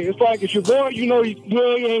different way. It's like if your boy, you know he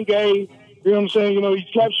ain't gay. You know what I'm saying? You know, he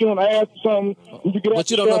slaps you on the ass or something. But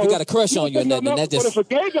you don't know if he got a crush on you or nothing. But if a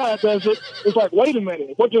gay guy does it, it's like, wait a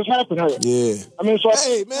minute, what just happened here? Yeah. I mean, it's like,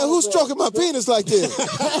 hey, man, who's stroking my penis like this?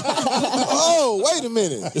 Oh, wait a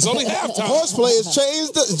minute. It's only halftime. Horseplay has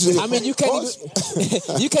changed. I mean, you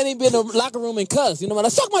can't even be in the locker room and cuss. You know what? I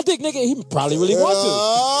suck my dick, nigga. He probably really want to.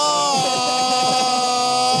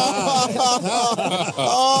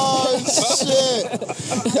 Oh, shit.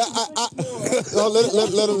 Let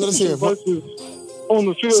us hear it. On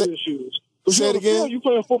the field issues. Say it again. You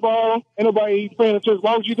playing football, ain't nobody paying attention. As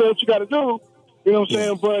long as you do what you got to do, you know what I'm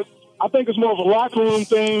saying? But I think it's more of a locker room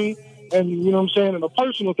thing, and you know what I'm saying, and a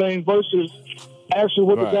personal thing versus actually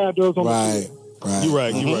what the guy does on the field. Right. You're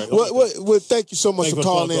right. You're right. Well, thank you so much for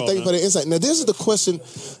calling in. Thank you for the insight. Now, this is the question.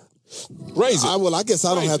 Raise it. I guess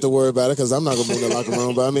I don't have to worry about it because I'm not going to be in the locker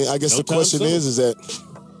room. But I mean, I guess the question is that,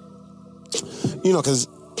 you know, because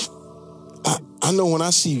I know when I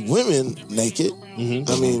see women naked,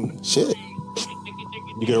 I mean, shit.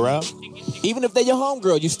 You get aroused? Even if they're your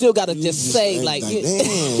homegirl, you still got to just say, like damn.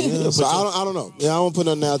 Yeah. So I don't know. Yeah, I won't put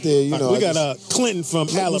nothing out there. You know, we got Clinton from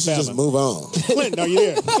Alabama. Just move on. Clinton, are you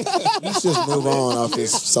there? Let's just move on off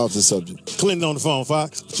this subject. Clinton on the phone,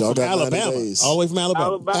 Fox. Y'all got Alabama. Always from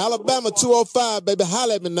Alabama. Alabama 205, baby.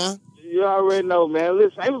 Holla at me now. You already know, man.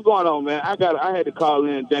 Listen, hey, what's going on, man? I had to call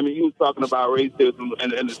in, Jamie. You was talking about racism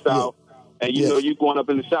in the South. And you know, you going up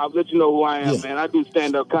in the South. Let you know who I am, man. I do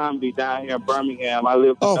stand-up comedy down here in Birmingham. I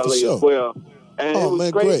live in LA as well. And it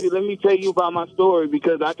was crazy. Let me tell you about my story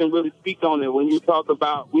because I can really speak on it. When you talk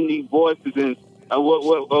about we need voices and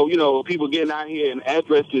what you know, people getting out here and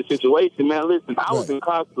address this situation, man, listen, I was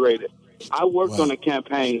incarcerated. I worked on a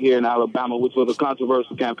campaign here in Alabama, which was a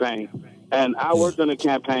controversial campaign. And I worked on a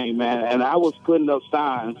campaign, man, and I was putting up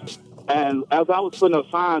signs. And as I was putting up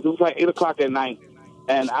signs, it was like 8 o'clock at night.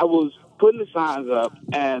 And I was putting the signs up,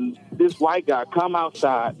 and this white guy come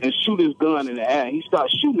outside and shoot his gun in the air. And he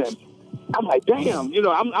starts shooting at me. I'm like, damn, you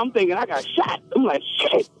know, I'm thinking I got shot. I'm like,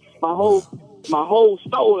 shit, my whole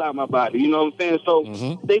soul out of my body. You know what I'm saying? So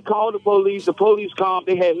they called the police. The police called.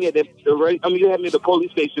 They had me at they had me at the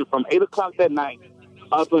police station from 8 o'clock that night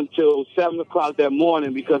up until 7 o'clock that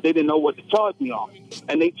morning because they didn't know what to charge me on.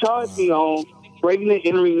 And they charged me on breaking and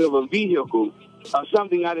entering of a vehicle.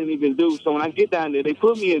 Something I didn't even do. So when I get down there, they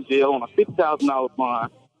put me in jail on a $50,000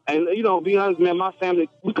 bond. And, you know, be honest, man, my family,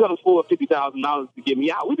 we couldn't afford $50,000 to get me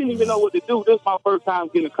out. We didn't even know what to do. This was my first time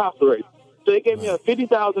getting incarcerated. So they gave me a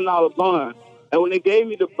 $50,000 bond. And when they gave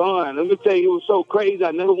me the bond, let me tell you, it was so crazy. I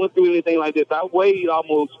never went through anything like this. I weighed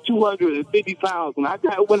almost 250 pounds. When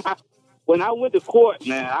I went to court,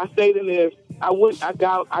 man, I stayed in there. I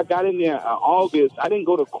got in there in August. I didn't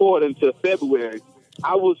go to court until February.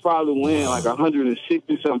 I was probably weighing like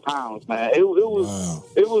 160-some pounds, man. It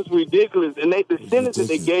was ridiculous. And the sentence that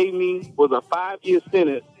they gave me was a 5-year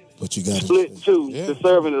sentence, but you got split two to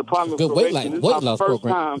serve in the Department of Correction. This is my first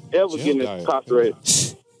time ever getting incarcerated.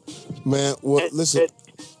 Man, well, listen.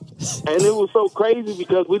 And it was so crazy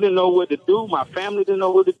because we didn't know what to do. My family didn't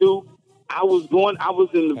know what to do. I was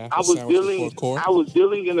dealing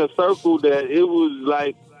in a circle that it was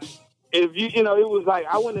like, if you know, it was like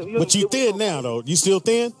I went. But you thin now, though. You still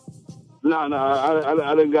thin? No,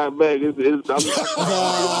 I done got back. You need to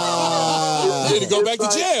go back to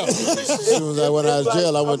jail. As soon as I went out of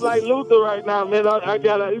jail, I went. I'm like Luther right now, man. I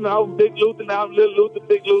got, I'm big Luther now. I'm little Luther,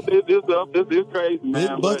 big Luther. It's crazy,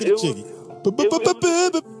 man. Big bucket of chicken.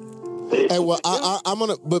 Hey, well, I'm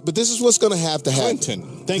gonna, but this is what's gonna have to happen.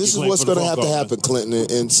 Clinton. This is what's gonna have to happen, Clinton,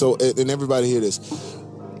 and everybody hear this.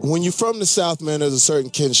 When you're from the South, man, there's a certain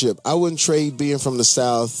kinship. I wouldn't trade being from the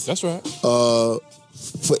South. That's right.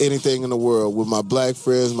 For anything in the world with my black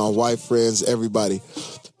friends, my white friends, everybody.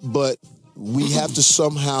 But we have to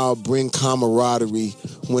somehow bring camaraderie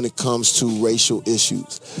when it comes to racial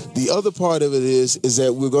issues. The other part of it is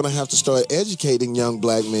that we're going to have to start educating young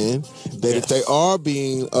black men that if they are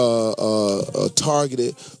being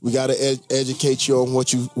targeted, we got to educate you on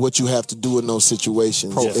what you have to do in those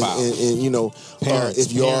situations. Profile. And you know,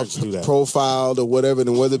 if you are profiled or whatever,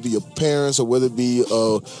 then whether it be your parents or whether it be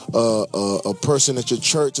a person at your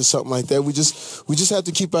church or something like that, we just have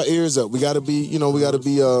to keep our ears up. We got to be,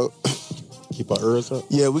 keep our ears up.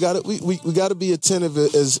 Yeah, we got to be attentive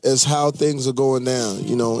as how things are going down,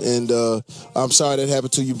 you know. And I'm sorry that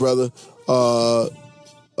happened to you, brother. But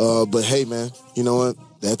hey, man, you know what?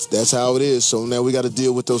 That's how it is. So now we got to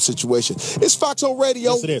deal with those situations. It's Foxxhole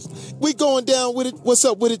Radio. Yes, it is. We going down with it. What's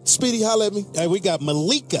up with it, Speedy? Holla at me. Hey, we got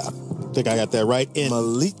Malika. I think I got that right. In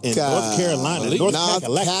North Carolina. North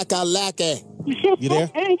Kakalaka. You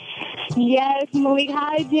there? Yes, Malik.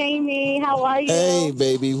 Hi, Jamie. How are you? Hey,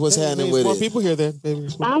 baby. What's happening with more it? people here then, baby.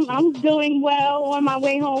 I'm doing well on my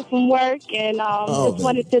way home from work, and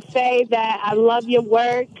wanted to say that I love your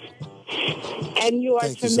work, and you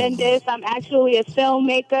are tremendous. I'm actually a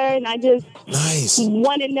filmmaker, and I just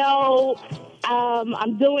want to know.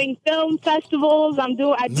 I'm doing film festivals. I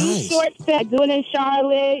do short films. I do it in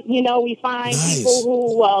Charlotte. You know, we find people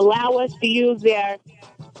who allow us to use their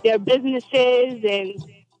businesses, and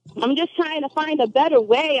I'm just trying to find a better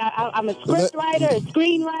way. I'm a script writer, a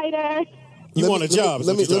screenwriter. You want a job?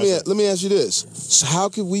 Let me ask you this: so how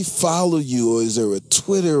can we follow you? Or is there a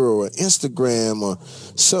Twitter or an Instagram or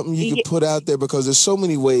something you can put out there? Because there's so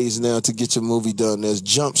many ways now to get your movie done. There's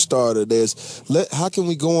Jumpstarter. How can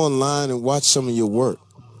we go online and watch some of your work?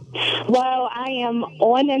 Well, I am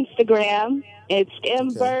on Instagram. It's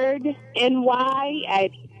mbirdny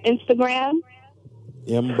at Instagram.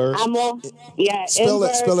 Mbird. I'm on. Yeah. Spell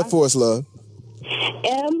it for us, love.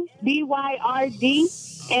 MBYRDNY.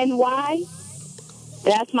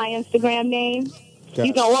 That's my Instagram name. Okay.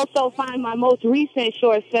 You can also find my most recent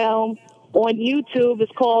short film on YouTube.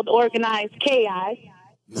 It's called Organized Chaos.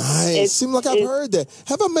 Nice. Seems like I've heard that.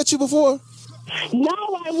 Have I met you before? No,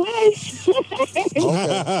 I wish.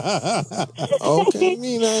 Okay. I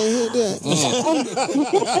mean, I ain't heard that.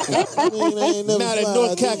 I ain't never Not in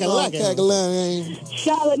North Carolina.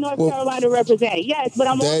 Charlotte, North Carolina represent. Yes, but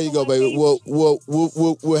I'm. There you go, baby. Well,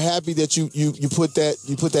 we're happy that you put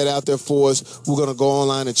that out there for us. We're gonna go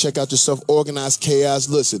online and check out your stuff. Organized Chaos.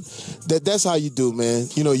 Listen, that's how you do, man.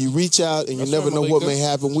 You know, you reach out and you never know what may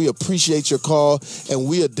happen. We appreciate your call, and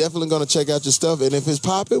we are definitely gonna check out your stuff. And if it's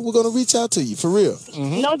popping, we're gonna reach out to you. For real.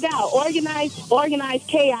 Mm-hmm. No doubt. Organized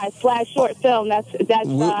Chaos /short film. That's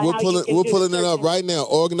we're pulling it up right now.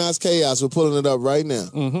 Organized Chaos. We're pulling it up right now.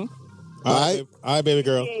 Mm-hmm. All right, baby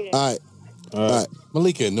girl. All right.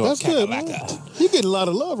 Malika in North Carolina. You're getting a lot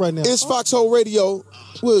of love right now. It's Foxxhole Radio.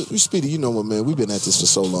 Well, Speedy, you know what, man? We've been at this for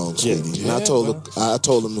so long, Speedy. Yeah. And I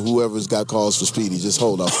told him whoever's got calls for Speedy, just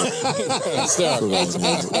hold off.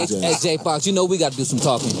 Hey, J Fox, you know we got to do some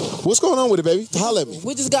talking. What's going on with it, baby? Holla at me.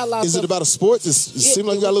 We just got a lot. Is it about a sport? It seems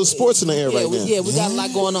like you got a little sports in the air right now. Yeah, we got a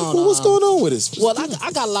lot going on. Well, what's going on with this? Well,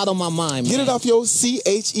 I got a lot on my mind. Get man. it off your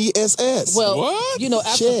CHESS. Well, what? You know,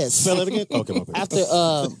 spell it again. Okay, my bad.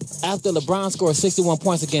 After LeBron scored 61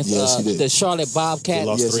 points against the Charlotte Bobcats, they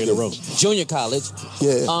lost 3 in a row. Junior college.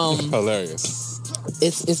 Hilarious.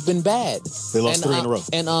 It's been bad. They lost 3 in a row.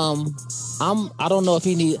 And I don't know if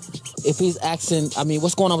he's asking. I mean,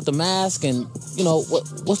 what's going on with the mask? And you know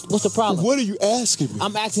what's the problem? What are you asking me?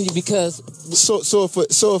 I'm asking you because so if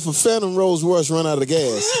a Phantom Rolls Royce run out of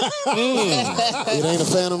gas, it ain't a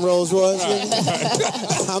Phantom Rolls Royce.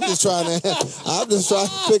 I'm just trying to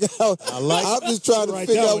figure out. I'm just trying to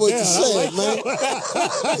figure out what you're saying, man.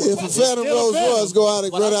 If a Phantom Rolls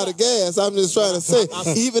Royce run out of gas, I'm just trying to say,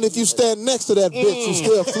 even if you stand next to that bitch, you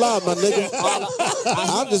still fly, my nigga.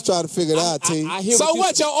 I'm just trying to figure it out, T. So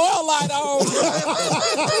what? Your oil light on?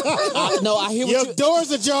 I hear what your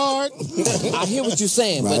doors ajar. I hear what you're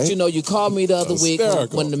saying, Right. but you know, you called me the other week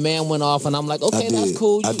when the man went off, and I'm like, okay, that's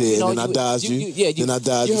cool. I did, and then I dodged you. Then I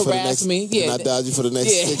dodged you for the next. Yeah, I dodged you for the next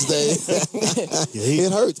 6 days.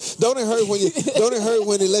 It hurts. Don't it hurt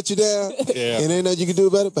when they let you down? Yeah. And ain't nothing you can do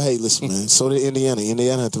about it. But hey, listen, man. So did Indiana.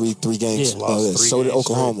 Indiana had three games. So did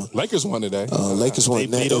Oklahoma. Lakers won today. Lakers won.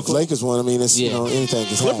 Lakers won. I mean, it's anything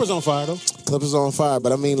can happen. Clippers on fire though. Clippers on fire.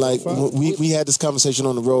 But I mean, like 25. We had this conversation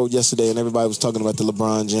on the road yesterday, and everybody was talking about the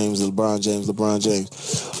LeBron James.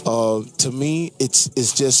 To me,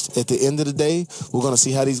 it's just at the end of the day, we're going to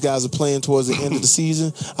see how these guys are playing towards the end of the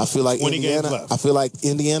season. I feel like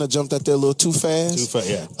Indiana jumped out there a little too fast.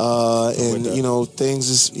 Yeah. And things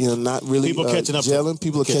is not really people catching up gelling.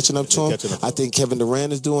 People are catching up to him. I think Kevin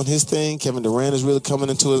Durant is doing his thing. Kevin Durant is really coming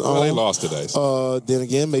into his own. They lost today. Then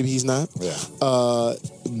again, maybe he's not. Yeah.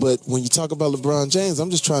 But when you talk about LeBron James, I'm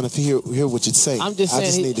just trying to hear what you're saying. I'm just saying. I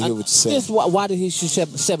just need to hear what you're saying. Just why did he shoot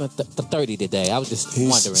 7 for 30 today? I was just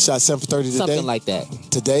wondering. Shot 7 for 30 today? Something like that.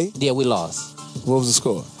 Today? Yeah, we lost. What was the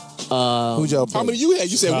score? Who'd y'all play? How many you had?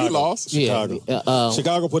 You said Chicago. we lost. Chicago. Yeah.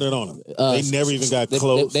 Chicago put it on them. They never even got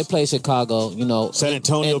close. They played Chicago. San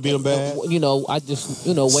Antonio beat them bad. I just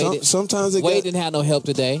Wade. Sometimes Wade didn't have no help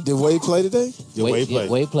today. Did Wade play today? Yeah, Wade played.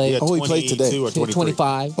 Wade played. He played today. Or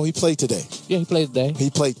 25. Oh, he played today. Yeah, he played today. He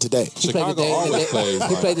played today. Chicago always plays.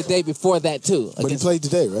 He played the day before that too. But he played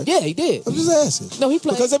today, right? Yeah, he did. I'm just asking. No, he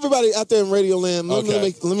played. Because everybody out there in Radio Land, let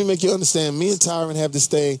Okay. me make you understand. Me and Tyron have this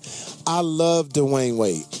thing. I love Dwayne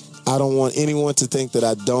Wade. I don't want anyone to think that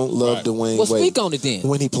I don't love Dwayne Wade. Well, speak on it then.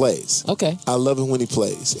 When he plays. Okay. I love him when he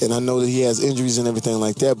plays. And I know that he has injuries and everything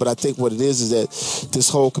like that, but I think what it is that this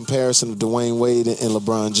whole comparison of Dwayne Wade and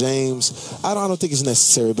LeBron James, I don't think it's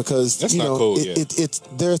necessary because That's not cool,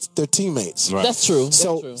 they're teammates. Right. That's true.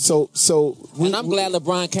 So and I'm glad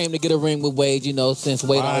LeBron came to get a ring with Wade, since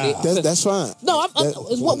Wade already. That's fine. No,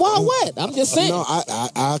 why what? I'm just saying. No,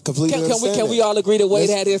 I completely understand. Can we all agree that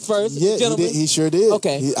Wade had his first? Yeah, gentlemen? he sure did.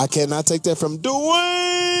 Okay. I cannot take that from Dwayne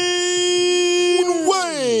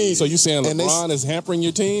Wade. So you saying LeBron is hampering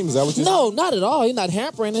your team? Is that what you're saying? No, not at all. He's not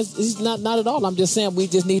hampering. He's not at all. I'm just saying we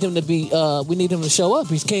just need him to be. We need him to show up.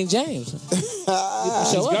 He's King James. He's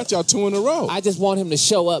got y'all 2 in a row. I just want him to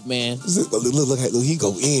show up, man. Look, he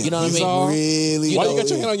go in. You know what I mean? Really? Why you got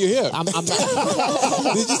your hand on your hip? I'm not.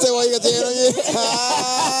 Did you say why you got your hand on your hip?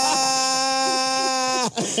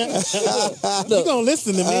 You're going to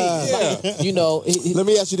listen to me. Let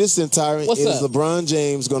me ask you this then, Tyron. What's is up? LeBron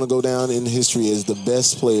James going to go down in history as the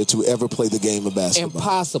best player to ever play the game of basketball?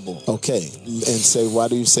 Impossible. Okay. And say, why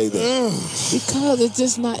do you say that? Because it's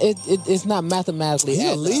just not. It's not mathematically.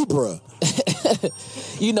 He's a Libra.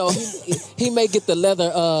 He may get the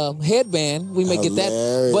leather headband. We may get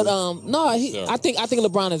that. But no, I think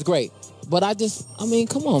LeBron is great. But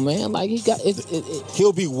come on, man. Like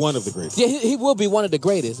he'll be one of the greatest. Yeah, he will be one of the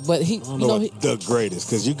greatest. But the greatest,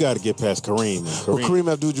 because you got to get past Kareem. Kareem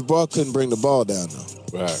Abdul-Jabbar couldn't bring the ball down though.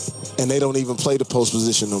 Right. And they don't even play the post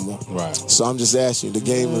position no more. Right. So I'm just asking you, the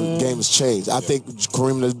game has changed. I think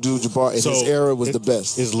Kareem Abdul-Jabbar in his era was the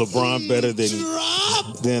best. Is LeBron better than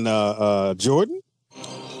Jordan?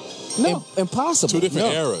 No, impossible. 2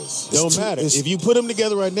 different eras. Don't matter. If you put them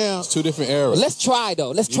together right now, It's 2 different eras. Let's try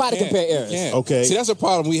though. Let's try to compare eras. Okay. See, that's a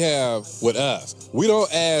problem we have with us. We don't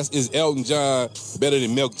ask, is Elton John better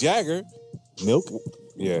than Mick Jagger? Milk?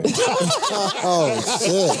 Yeah. Oh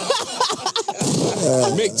shit.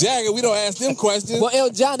 Mick Jagger, we don't ask them questions. Well,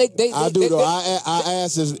 El John, I do though. I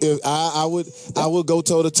asked if I would go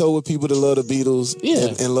toe to toe with people that love the Beatles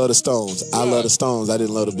and love the Stones. I love the Stones. I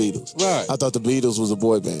didn't love the Beatles. Right. I thought the Beatles was a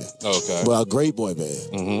boy band. Okay. Well, a great boy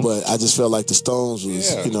band. But I just felt like the Stones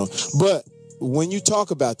was, But when you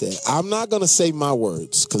talk about that, I'm not going to say my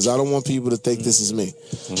words because I don't want people to think this is me.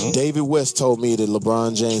 David West told me that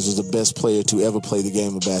LeBron James was the best player to ever play the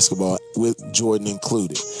game of basketball, with Jordan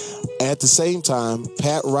included. At the same time,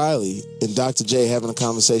 Pat Riley and Dr. J having a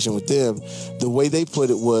conversation with them, the way they put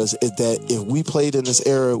it was that if we played in this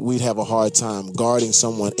era, we'd have a hard time guarding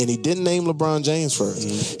someone. And he didn't name LeBron James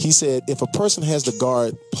first. He said, if a person has to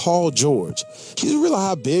guard Paul George, you realize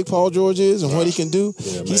how big Paul George is and what he can do?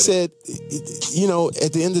 Yeah, he said,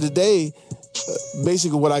 at the end of the day,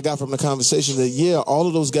 basically what I got from the conversation that all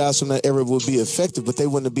of those guys from that era would be effective, but they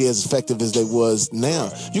wouldn't be as effective as they was now.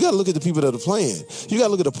 Right. You got to look at the people that are playing. You got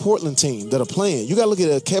to look at the Portland team that are playing. You got to look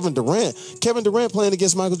at Kevin Durant. Kevin Durant playing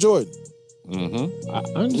against Michael Jordan. I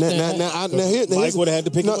understand. Now, Mike would have had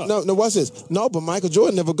to pick him up. No, watch this. No, but Michael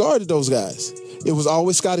Jordan never guarded those guys. It was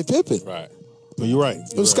always Scottie Pippen. Right. Well, you're right.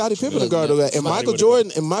 It was Scottie Pippen that guarded those guys.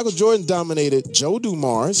 And Michael Jordan dominated Joe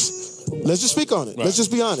Dumars. Let's just speak on it. Right. Let's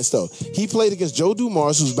just be honest, though. He played against Joe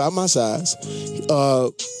Dumars, who's about my size.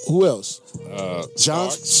 Who else? John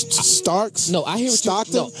Starks. No, I hear what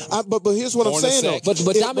Stockton. But here's what I'm saying, though.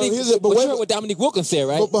 But Dominique, you heard what Dominique Wilkins said,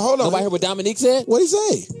 right? But hold on. Nobody heard what Dominique said? What'd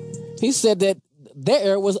he say? He said that their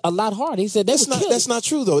era was a lot harder. He said that's not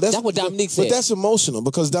true though. That's what Dominique said. But that's emotional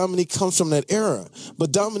because Dominique comes from that era.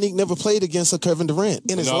 But Dominique never played against a Kevin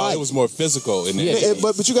Durant in his life. It was more physical in the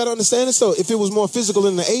 80s. But you got to understand this though. If it was more physical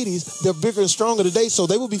in the 80s, they're bigger and stronger today, so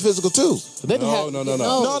they would be physical too.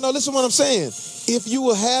 No. Listen to what I'm saying. If you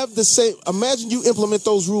will have the same, imagine you implement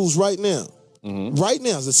those rules right now. Mm-hmm. Right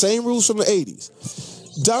now, it's the same rules from the 80s.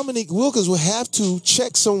 Dominique Wilkins would have to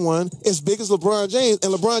check someone as big as LeBron James,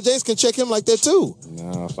 and LeBron James can check him like that too.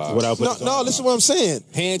 No, listen to what I'm saying.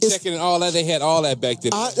 Hand checking and all that, they had all that back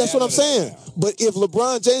then. That's what I'm saying. But if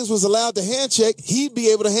LeBron James was allowed to hand check, he'd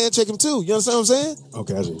be able to hand check him too. You understand what I'm saying?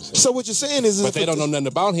 Okay, that's what you're saying. So what you're saying is, but they don't know nothing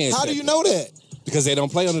about hand checking. How do you know that? Because they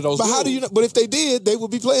don't play under those rules. But how do you know? But if they did, they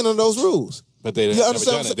would be playing under those rules. But they've never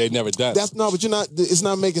done it. They've never done it. But you're not. It's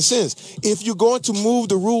not making sense. If you're going to move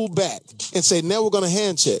the rule back and say now we're going to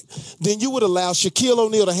hand check, then you would allow Shaquille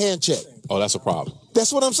O'Neal to hand check. Oh, that's a problem.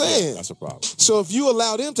 That's what I'm saying. Yeah, that's a problem. So if you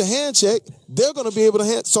allow them to hand check, they're going to be able to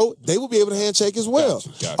hand. So they will be able to hand check as well.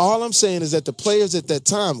 Gotcha. All I'm saying is that the players at that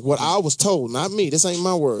time, what I was told, not me, this ain't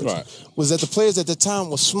my words, was that the players at the time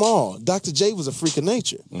were small. Dr. J was a freak of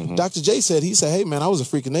nature. Mm-hmm. Dr. J said, hey man, I was a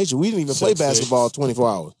freak of nature. We didn't even play basketball 24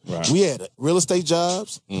 hours. Right. We had real estate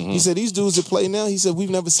jobs. Mm-hmm. He said these dudes that play now, he said we've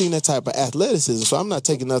never seen that type of athleticism. So I'm not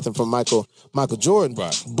taking nothing from Michael Jordan.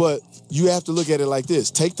 Right. But you have to look at it like this.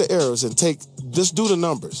 Take the errors and just do the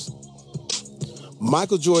numbers.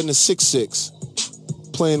 Michael Jordan is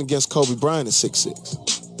 6'6", playing against Kobe Bryant is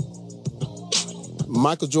 6'6".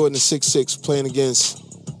 Michael Jordan is 6'6", playing against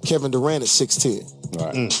Kevin Durant is 6'10".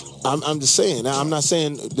 Right. I'm just saying. Now, I'm not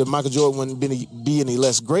saying that Michael Jordan wouldn't be any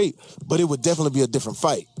less great, but it would definitely be a different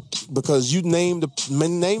fight because you name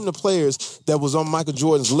the players that was on Michael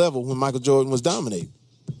Jordan's level when Michael Jordan was dominating.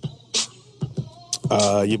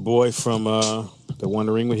 Your boy from the won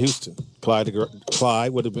the ring with Houston. Clyde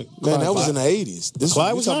would have been. Man, that was in the 80s.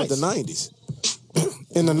 Clyde was talking about the 90s.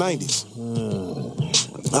 In the 90s.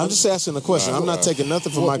 I'm just asking a question. I'm not taking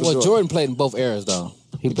nothing from Michael Jordan. Well, Jordan played in both eras, though.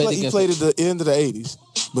 He played at the end of the 80s,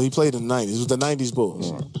 but he played in the 90s. It was the 90s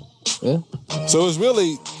Bulls. Yeah. So it was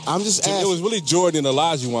really. I'm just asking. It was really Jordan and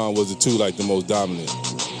Olajuwon was the two the most dominant.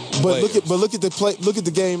 But look at the play. Look at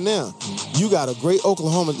the game now. You got a great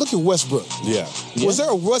Oklahoma. Look at Westbrook. Yeah. Was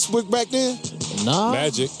there a Westbrook back then? Nah.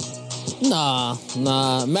 Magic. Nah.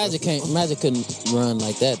 Magic couldn't run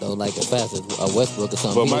like that though, like as fast as Westbrook or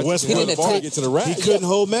something. But Westbrook didn't attack. Get to the rack. He couldn't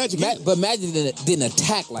hold Magic. But Magic didn't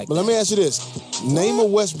attack like that. But let me ask you this: name a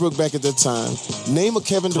Westbrook back at that time. Name a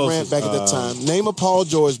Kevin Durant back at that time. Name a Paul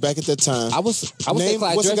George back at that time. I would say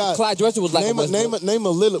Clyde Drexler was like name a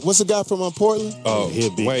Lillard. What's the guy from Portland? Oh,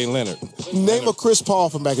 Wayne Leonard. Name a Chris Paul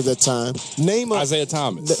from back at that time. Name a Isaiah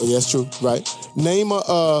Thomas. That's true, right? Name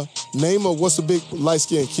a what's the big light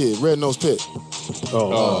skinned kid? Red Nose Pit.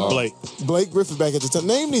 Blake Griffin back at the time.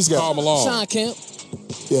 Name these guys. Karl Malone. Sean Kemp.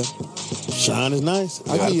 Yeah. Sean is nice.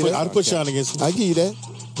 I'd put Sean against him. I give you that.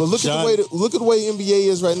 But look at the way NBA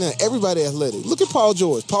is right now. Everybody athletic. Look at Paul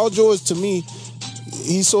George. Paul George, to me,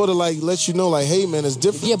 he sort of like lets you know, like, hey man, it's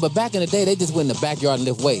different. Yeah, but back in the day, they just went in the backyard and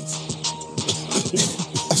lift weights.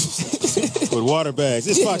 With water bags.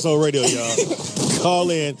 It's Foxxhole Radio, y'all.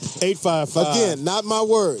 Call in 855. Again, not my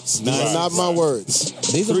words. Not my words.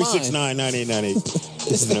 These are 369-9898.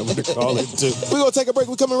 This is the number to call in to. We're going to take a break.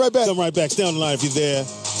 We're coming right back. Come right back. Stay on the line if you're there.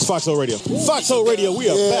 It's Foxxhole Radio. Foxxhole Radio, we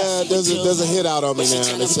are back. There's a hit out on me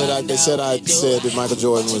now. They said I said that Michael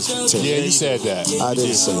Jordan was 10. Yeah, you said that. I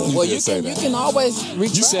didn't say that. Well, you can always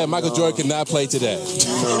retract. You said Michael Jordan could not play today.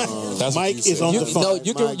 That's Mike is on the phone. No,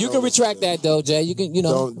 you can retract that though, Jay. You can,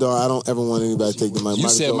 Don't I don't ever want anybody to take the mic. You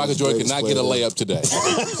said Michael Jordan could not get a layup today.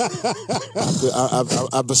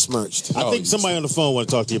 I besmirched. I think somebody on the phone want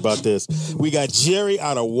to talk to you about this. We got Jerry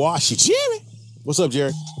out of Washington. Jerry, what's up,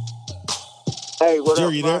 Jerry? Hey, what Jerry,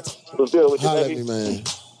 up, you there? What's good with you, Holla baby? at me, man.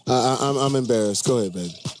 I'm embarrassed. Go ahead,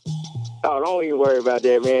 baby. Oh, don't even worry about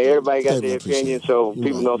that, man. Everybody got their opinion, so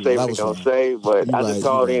people don't say what they don't say. But I just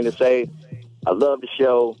called in to say I love the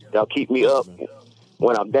show. Y'all keep me up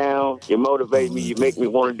when I'm down. You motivate me. You make me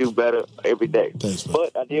want to do better every day. Thanks,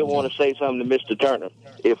 but I did want to say something to Mr. Turner,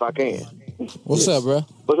 if I can. What's up, bro?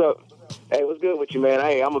 What's up? Hey, what's good with you, man?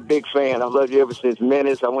 Hey, I'm a big fan. I've loved you ever since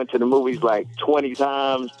Menace. I went to the movies like 20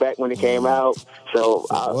 times back when it came out. So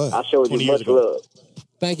I showed you much love.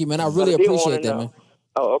 Thank you, man. I really appreciate that, man.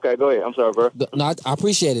 Oh, okay. Go ahead. I'm sorry, bro. No, I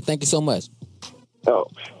appreciate it. Thank you so much. Oh,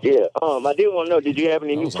 yeah. I did want to know, did you have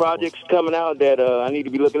any new projects coming out that I need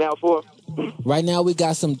to be looking out for? Right now, we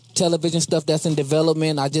got some television stuff that's in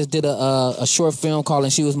development. I just did a short film called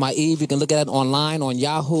 "And She Was My Eve." You can look at it online on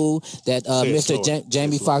Yahoo. That Mr.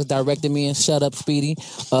 Jamie Foxx directed me in. Shut up, Speedy.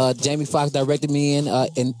 Jamie Foxx directed me in,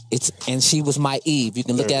 and She Was My Eve. You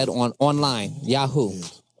can look at it online, Yahoo.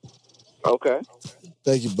 Okay.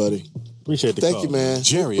 Thank you, buddy. Appreciate the Thank call. you, man.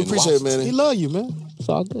 Jerry We appreciate it, man. He love you, man. It's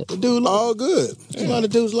all good. The dude love All good. you. A lot of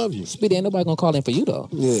dudes love you. Speedy, ain't nobody gonna call in for you though.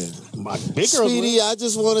 Yeah. My big girl. Speedy, I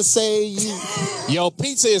just want to say you. Yo,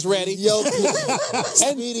 pizza is ready. Yo,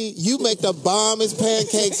 Speedy, you make the bombest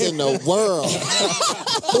pancakes in the world.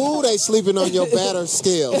 Ooh, they sleeping on your batter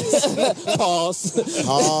skills. Pause.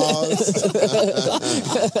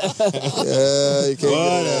 Yeah, you can't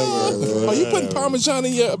Whatever. Oh, you putting Parmesan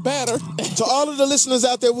in your batter? To all of the listeners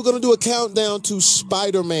out there, we're going to do a countdown to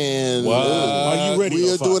Spider-Man. Wow. Are you ready? We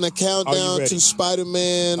are Fox? doing a Are you countdown ready? to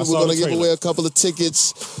Spider-Man. I We're saw going the to give trailer. away a couple of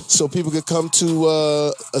tickets so people could come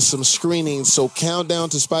to some screenings. So countdown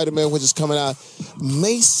to Spider-Man, which is coming out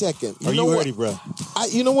May 2nd. Are you ready, bro?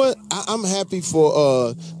 You know what? I'm happy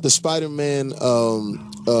for the Spider-Man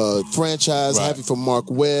franchise. Right. Happy for Mark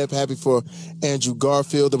Webb. Happy for Andrew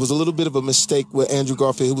Garfield. There was a little bit of a mistake with Andrew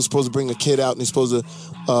Garfield. He was supposed to bring a kid out, and he's supposed to.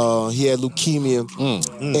 He had leukemia,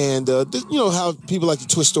 and you know how people like to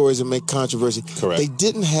twist stories and make controversy. Correct. They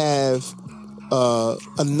didn't have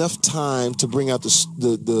enough time to bring out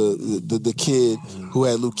the kid who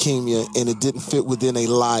had leukemia, and it didn't fit within a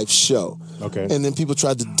live show. Okay. And then people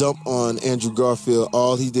tried to dump on Andrew Garfield.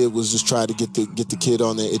 All he did was just try to get the kid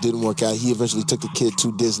on there. It didn't work out. He eventually took the kid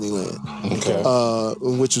to Disneyland,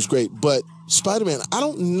 which was great. But Spider-Man, I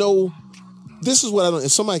don't know. This is what I don't.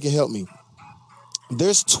 If somebody can help me,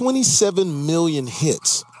 there's 27 million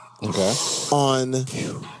hits on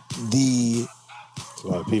the A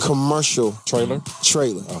lot of people. commercial Trailer?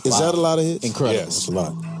 Is that a lot of hits? Incredible. Yes. That's a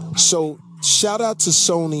lot. So shout out to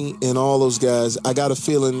Sony and all those guys. I got a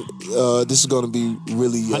feeling this is going to be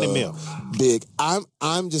really 100 mil. big.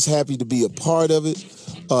 I'm just happy to be a part of it.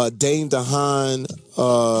 Dane DeHaan,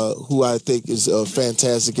 who I think is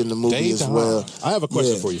fantastic in the movie Dane as DeHaan. well. I have a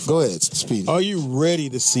question for you. Go ahead, Speedy. Are you ready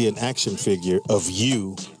to see an action figure of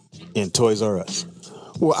you in Toys R Us?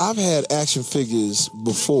 Well, I've had action figures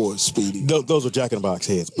before, Speedy. Those are Jack in the Box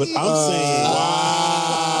heads, but I'm saying.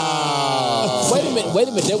 Wait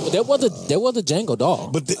a minute. There was a Django doll.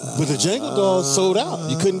 But the Django dolls sold out.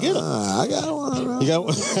 You couldn't get them. I got one. You got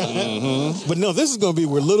one? But no, this is going to be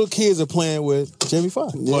where little kids are playing with Jamie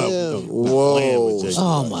Foxx. Yeah. Whoa.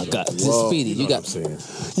 Oh my God, this is Speedy. You got.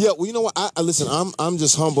 Yeah, well, you know what? I listen. I'm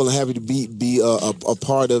just humble and happy to be a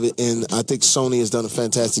part of it, and I think Sony has done a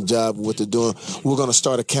fantastic job with what they're doing. We're going to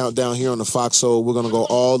start a countdown here on the Foxxhole. We're going to go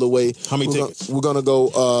all the way. How many tickets? We're going to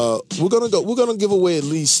go. We're going to give away at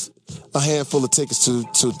least a handful of tickets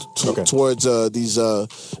towards these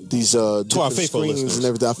different faithful screenings listeners. and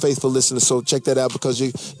everything. Our faithful listeners. So check that out because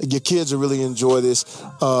your kids will really enjoy this.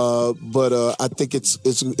 But I think it's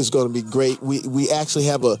going to be great. We actually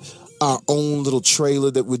have our own little trailer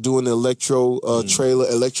that we're doing, the Electro trailer.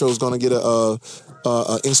 Electro's going to get a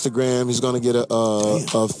Instagram. He's going to get a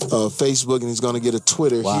Facebook, and he's going to get a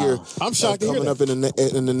Twitter here. I'm shocked to hear coming that. up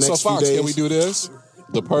in the next So, few Fox, days. can we do this?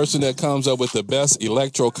 The person that comes up with the best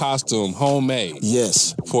electro costume, homemade,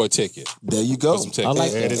 Yes, for a ticket. there you go. For some tickets. I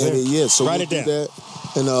like There it that. is. Yeah, so Write we'll it do down. that.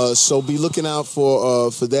 And so be looking out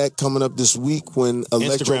for that coming up this week when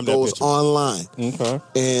Electro Instagram that goes picture. online. Okay.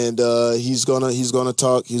 And he's gonna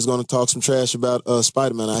talk some trash about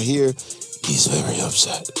Spider-Man. I hear he's very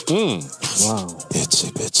upset. Wow.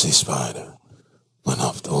 Itsy bitsy spider went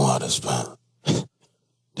up the water spout.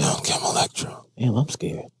 Down came Electro Damn, I'm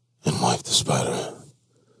scared. and wiped the spider in.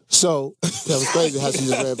 So that was crazy how she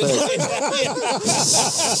just ran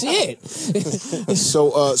past. Shit.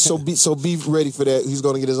 So be ready for that. He's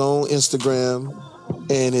gonna get his own Instagram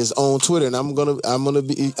and his own Twitter, and I'm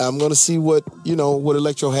gonna see what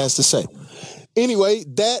Electro has to say. Anyway,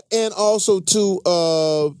 that and also too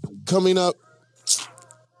coming up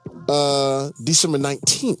December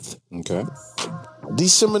 19th. Okay.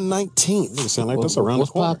 December 19th. It sound like that's around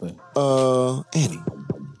What's the corner. popping? Annie.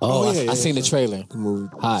 Oh, yeah, I seen the trailer. Movie.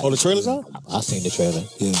 Hi. Oh, the trailer's out? I seen the trailer.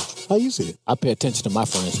 Yeah. How you see it? I pay attention to my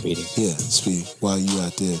friend Speedy. Yeah, Speedy, while you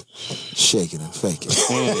out there shaking and faking.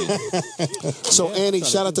 So Annie,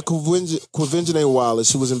 shout out to Quavinjane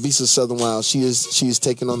Wallace, who was in Beasts of Southern Wild. She is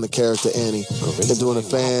taking on the character Annie and doing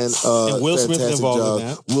a And Will Smith fantastic involved job. in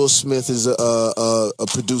that. Will Smith is a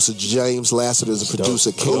producer. James Lassiter is a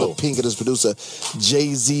producer. Caleb Pinkett is a producer.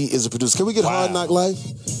 Jay-Z is a producer. Can we get Hard Knock Life?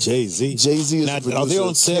 Jay-Z. Jay-Z is Now, a producer. are they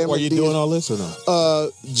on set while Cameron you're Diaz- doing all this or not?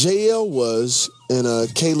 JL was, and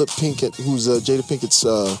Caleb Pinkett, who's Jada Pinkett's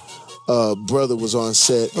brother was on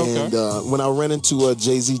set, and when I ran into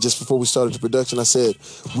Jay-Z just before we started the production, I said,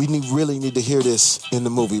 we really need to hear this in the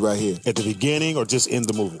movie right here. At the beginning or just in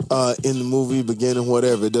the movie? In the movie, beginning,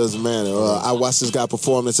 whatever, it doesn't matter. I watched this guy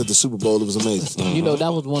perform this at the Super Bowl. It was amazing. You know,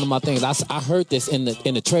 that was one of my things. I heard this in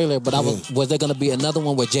the trailer, but was there going to be another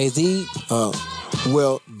one with Jay-Z?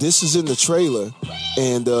 Well, this is in the trailer,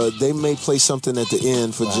 and they may play something at the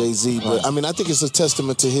end for Jay-Z. But I mean, I think it's a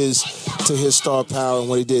testament to his star power and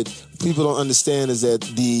what he did. People don't understand is that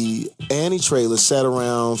the Annie trailer sat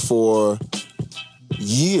around for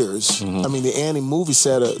years. I mean, the Annie movie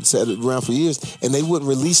sat around for years, and they wouldn't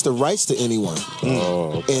release the rights to anyone.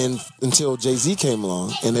 And until Jay-Z came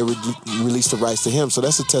along, and they released the rights to him. So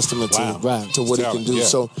that's a testament to what he can do.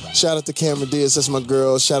 So shout out to Cameron Diaz, that's my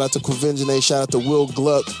girl. Shout out to Quinvenjane. Shout out to Will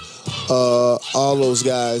Gluck. All those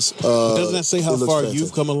guys. Doesn't that say how far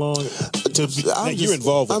you've come along? You're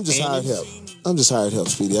involved with I'm just hired help. I'm just hired help,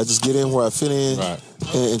 Speedy. I just get in where I fit in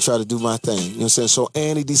and try to do my thing. You know what I'm saying? So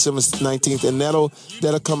Annie, December 19th, and that'll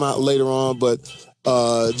come out later on, but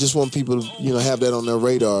just want people to have that on their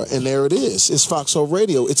radar. And there it is. It's Foxxhole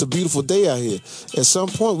Radio. It's a beautiful day out here. At some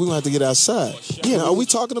point, we're going to have to get outside. Now, are we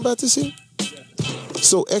talking about this here?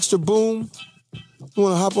 So Extra Boom, you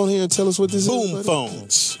want to hop on here and tell us what this is?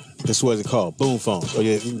 Boomphones. That's what it's called. Boomphones. Oh,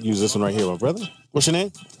 yeah, you can use this one right here, my brother. What's your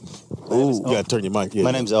name? You gotta turn your mic. Yeah.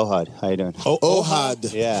 My name's Ohad. How you doing?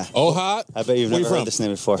 Ohad. Yeah. Ohad? I bet you've never heard this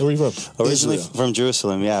name before. Where are you from? Originally from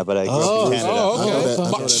Jerusalem, but I grew up in Canada.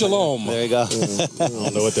 Oh, okay. Shalom. There you go. I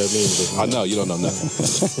don't know what that means. I know, you don't know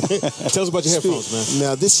nothing. Tell us about your headphones, man.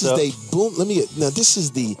 Now, this is this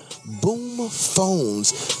is the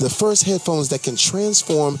Boomphones, the first headphones that can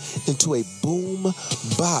transform into a boom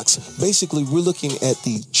box. Basically, we're looking at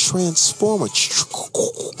the transformer.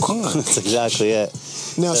 That's exactly it.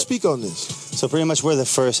 Now, speak on this. So pretty much we're the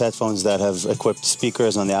first headphones that have equipped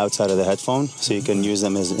speakers on the outside of the headphone, so you can use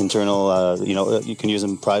them as internal, you can use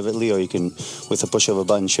them privately, or you can, with a push of a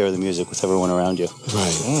button, share the music with everyone around you.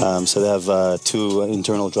 Right. So they have 2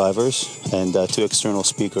 internal drivers and 2 external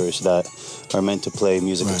speakers that are meant to play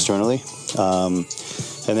music externally.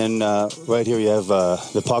 And then right here you have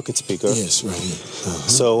the pocket speaker. Yes, right here.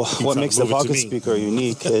 So what makes the pocket speaker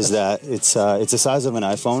unique is that it's the size of an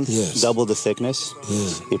iPhone, double the thickness.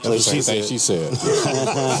 It plays she said.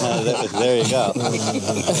 There you go.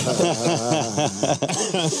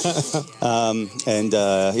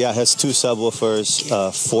 It has 2 subwoofers,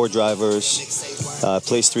 4 drivers,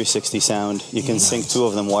 plays 360 sound. You can sync 2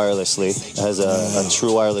 of them wirelessly. It has a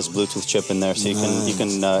true wireless Bluetooth chip in there, so you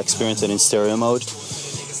can experience it in stereo mode.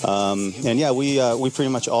 We pretty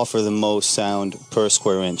much offer the most sound per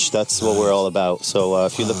square inch. That's what we're all about. So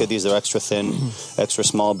if you look at these, they're extra thin, extra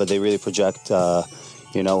small, but they really project,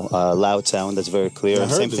 loud sound that's very clear.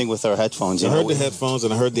 And same thing with our headphones. I heard the headphones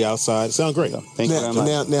and I heard the outside. It sounds great. Thank you very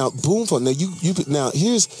much. Now, Boomphone. Now,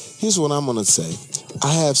 here's what I'm gonna say.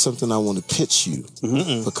 I have something I want to pitch you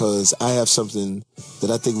because I have something that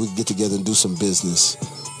I think we can get together and do some business.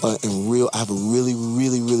 I have a really,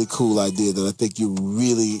 really, really cool idea that I think you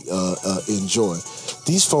really enjoy.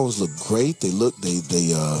 These phones look great. They look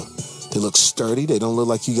look sturdy. They don't look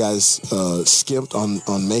like you guys skimped on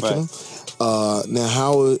making them. Now,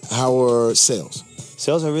 how are sales?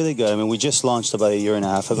 Sales are really good. I mean, we just launched about 1.5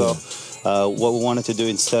 years ago. What we wanted to do,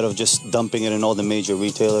 instead of just dumping it in all the major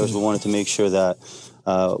retailers, we wanted to make sure that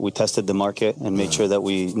we tested the market and made sure that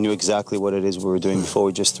we knew exactly what it is we were doing before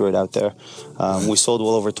we just threw it out there. We sold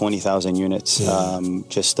well over 20,000 units,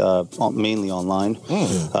 mainly online.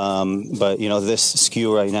 But this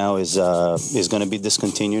SKU right now is going to be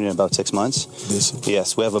discontinued in about 6 months.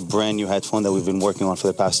 Yes, we have a brand new headphone that we've been working on for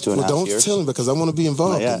the past 2.5 years. Don't tell him because I want to be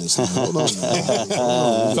involved in this. Hold on. I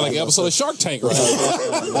feel like an episode of Shark Tank right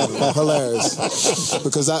now. Hilarious.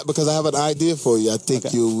 Because I have an idea for you. I think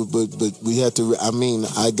but we have to.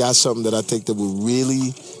 I got something that I think that will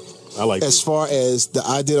really. I like. As far as the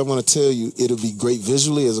idea I want to tell you, it'll be great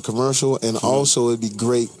visually as a commercial, and also it'll be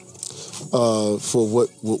great for what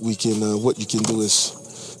you can do is.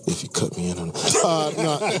 If you cut me in on it.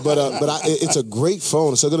 It's a great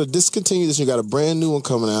phone. So I'm going to discontinue this. You got a brand new one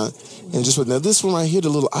coming out. And now this one right here, the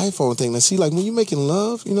little iPhone thing. Now see, like when you're making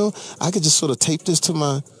love, I could just sort of tape this to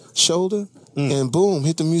my shoulder and boom,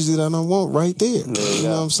 hit the music that I want right there. You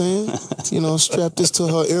know what I'm saying? Strap this to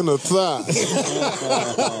her inner thigh.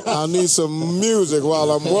 I need some music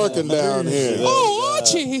while I'm working down here. Oh,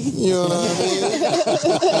 You know what I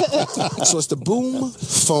mean? So it's the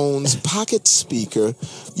Boomphones pocket speaker.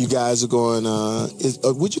 You guys are going.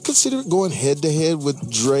 Would you consider going head to head with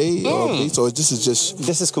Dre or Beats, or this is just?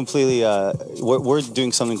 This is completely. We're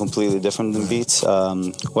doing something completely different than Beats.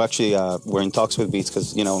 We're in talks with Beats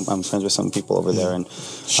because I'm friends with some people over there, and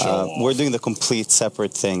we're doing the complete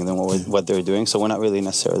separate thing than what they're doing. So we're not really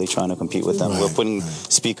necessarily trying to compete with them. We're putting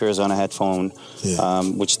speakers on a headphone,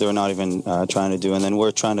 which they're not even trying to do, and then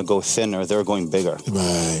we're trying to go thinner. They're going bigger.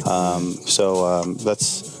 That's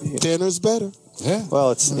thinner's better. Yeah.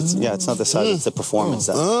 Well, it's not the size, it's the performance.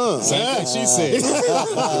 Same thing she said.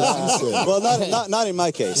 Well, not in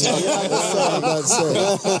my case. He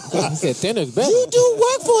said thinner's better. You do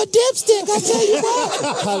work for a dipstick, I tell you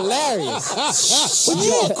what. Hilarious. But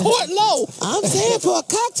you a court low. I'm saying for a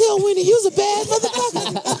cocktail winner, you's a bad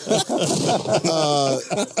motherfucker.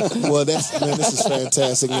 Well, this is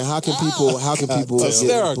fantastic. Man, how can people get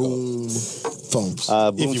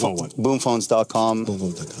Boomphones? Boomphones.com.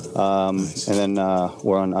 And then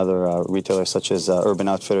we're on other retailers such as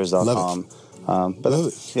urbanoutfitters.com.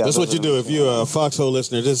 That's what you do. If you're a Foxxhole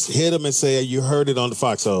listener, just hit them and say you heard it on the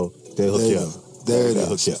Foxxhole. They'll hook you up. There it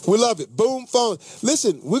is. We love it. Boomphones.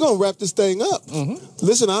 Listen, we're gonna wrap this thing up.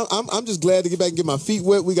 Listen, I'm just glad to get back and get my feet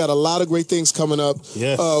wet. We got a lot of great things coming up.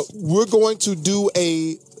 Yes. We're going to do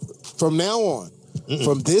from now on,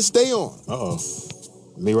 from this day on.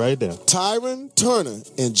 Let me write it down. Tyrin Turner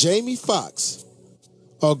and Jamie Foxx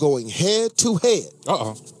are going head to head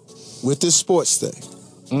with this sports thing.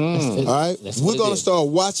 All right? We're going to start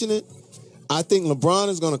watching it. I think LeBron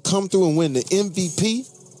is going to come through and win the MVP.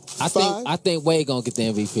 I think Wade going to get the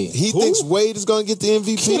MVP. He thinks Wade is going to get the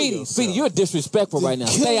MVP. Speedy, you're disrespectful right now.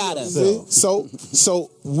 Stay out of it. So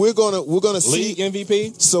we're gonna see league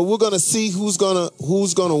MVP. So we're gonna see who's gonna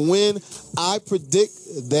win. I predict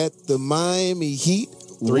that the Miami Heat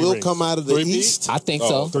will come out of the East. I think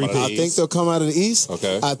so. I think they'll come out of the East.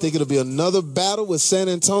 Okay. I think it'll be another battle with San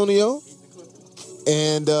Antonio.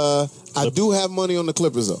 And I do have money on the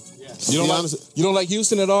Clippers, though. You don't like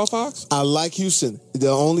Houston at all, Fox? I like Houston. The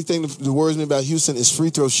only thing that worries me about Houston is free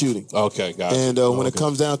throw shooting. Okay, got it. And when it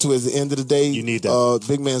comes down to it, at the end of the day, you need that.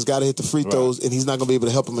 Big man's got to hit the free throws, and he's not going to be able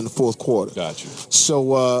to help him in the fourth quarter. Got you.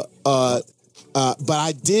 So, but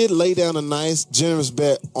I did lay down a nice, generous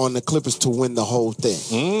bet on the Clippers to win the whole thing.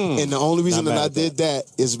 And the only reason that I did that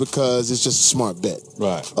is because it's just a smart bet.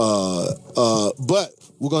 Right. But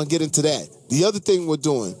we're going to get into that. The other thing we're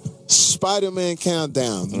doing, Spider-Man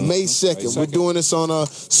Countdown, May 2nd. We're doing this on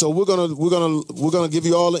so we're gonna give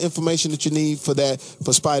you all the information that you need for that,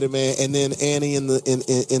 for Spider-Man, and then Annie in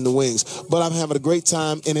the wings. But I'm having a great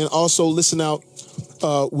time. And then also listen out,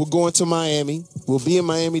 we're going to Miami. We'll be in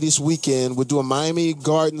Miami this weekend. We're doing Miami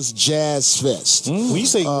Gardens Jazz Fest. When you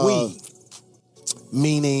say we,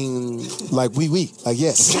 meaning like we, like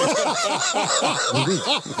yes.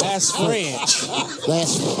 That's French.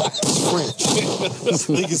 That's French.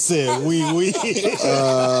 Nigga said we.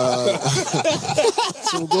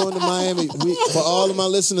 So we're going to Miami. For all of my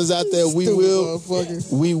listeners out there, we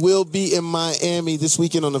will be in Miami this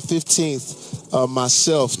weekend on the 15th.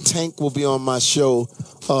 Myself, Tank will be on my show.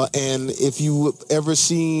 And if you ever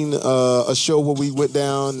seen a show where we went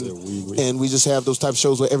down and we just have those type of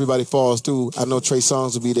shows where everybody falls through, I know Trey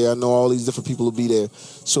Songz will be there. I know all these different people will be there.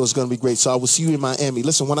 So it's going to be great. So I will see you in Miami.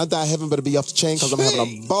 Listen, when I die, heaven better be off the chain because I'm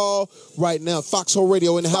having a ball right now. Foxxhole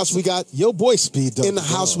Radio in the house. We got your boy Speed. In the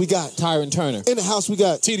house we got Tyrin Turner. In the house we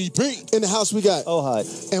got TDP. In the house we got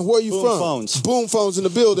Ohad. And where you Boomphones. from? Boomphones in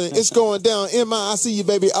the building. It's going down. I see you,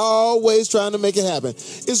 baby. Always trying to make it happen.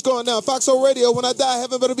 It's going down. Foxxhole Radio. When I die,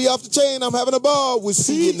 heaven better be off the chain. I'm having a ball. We'll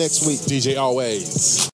see you next week. DJ always.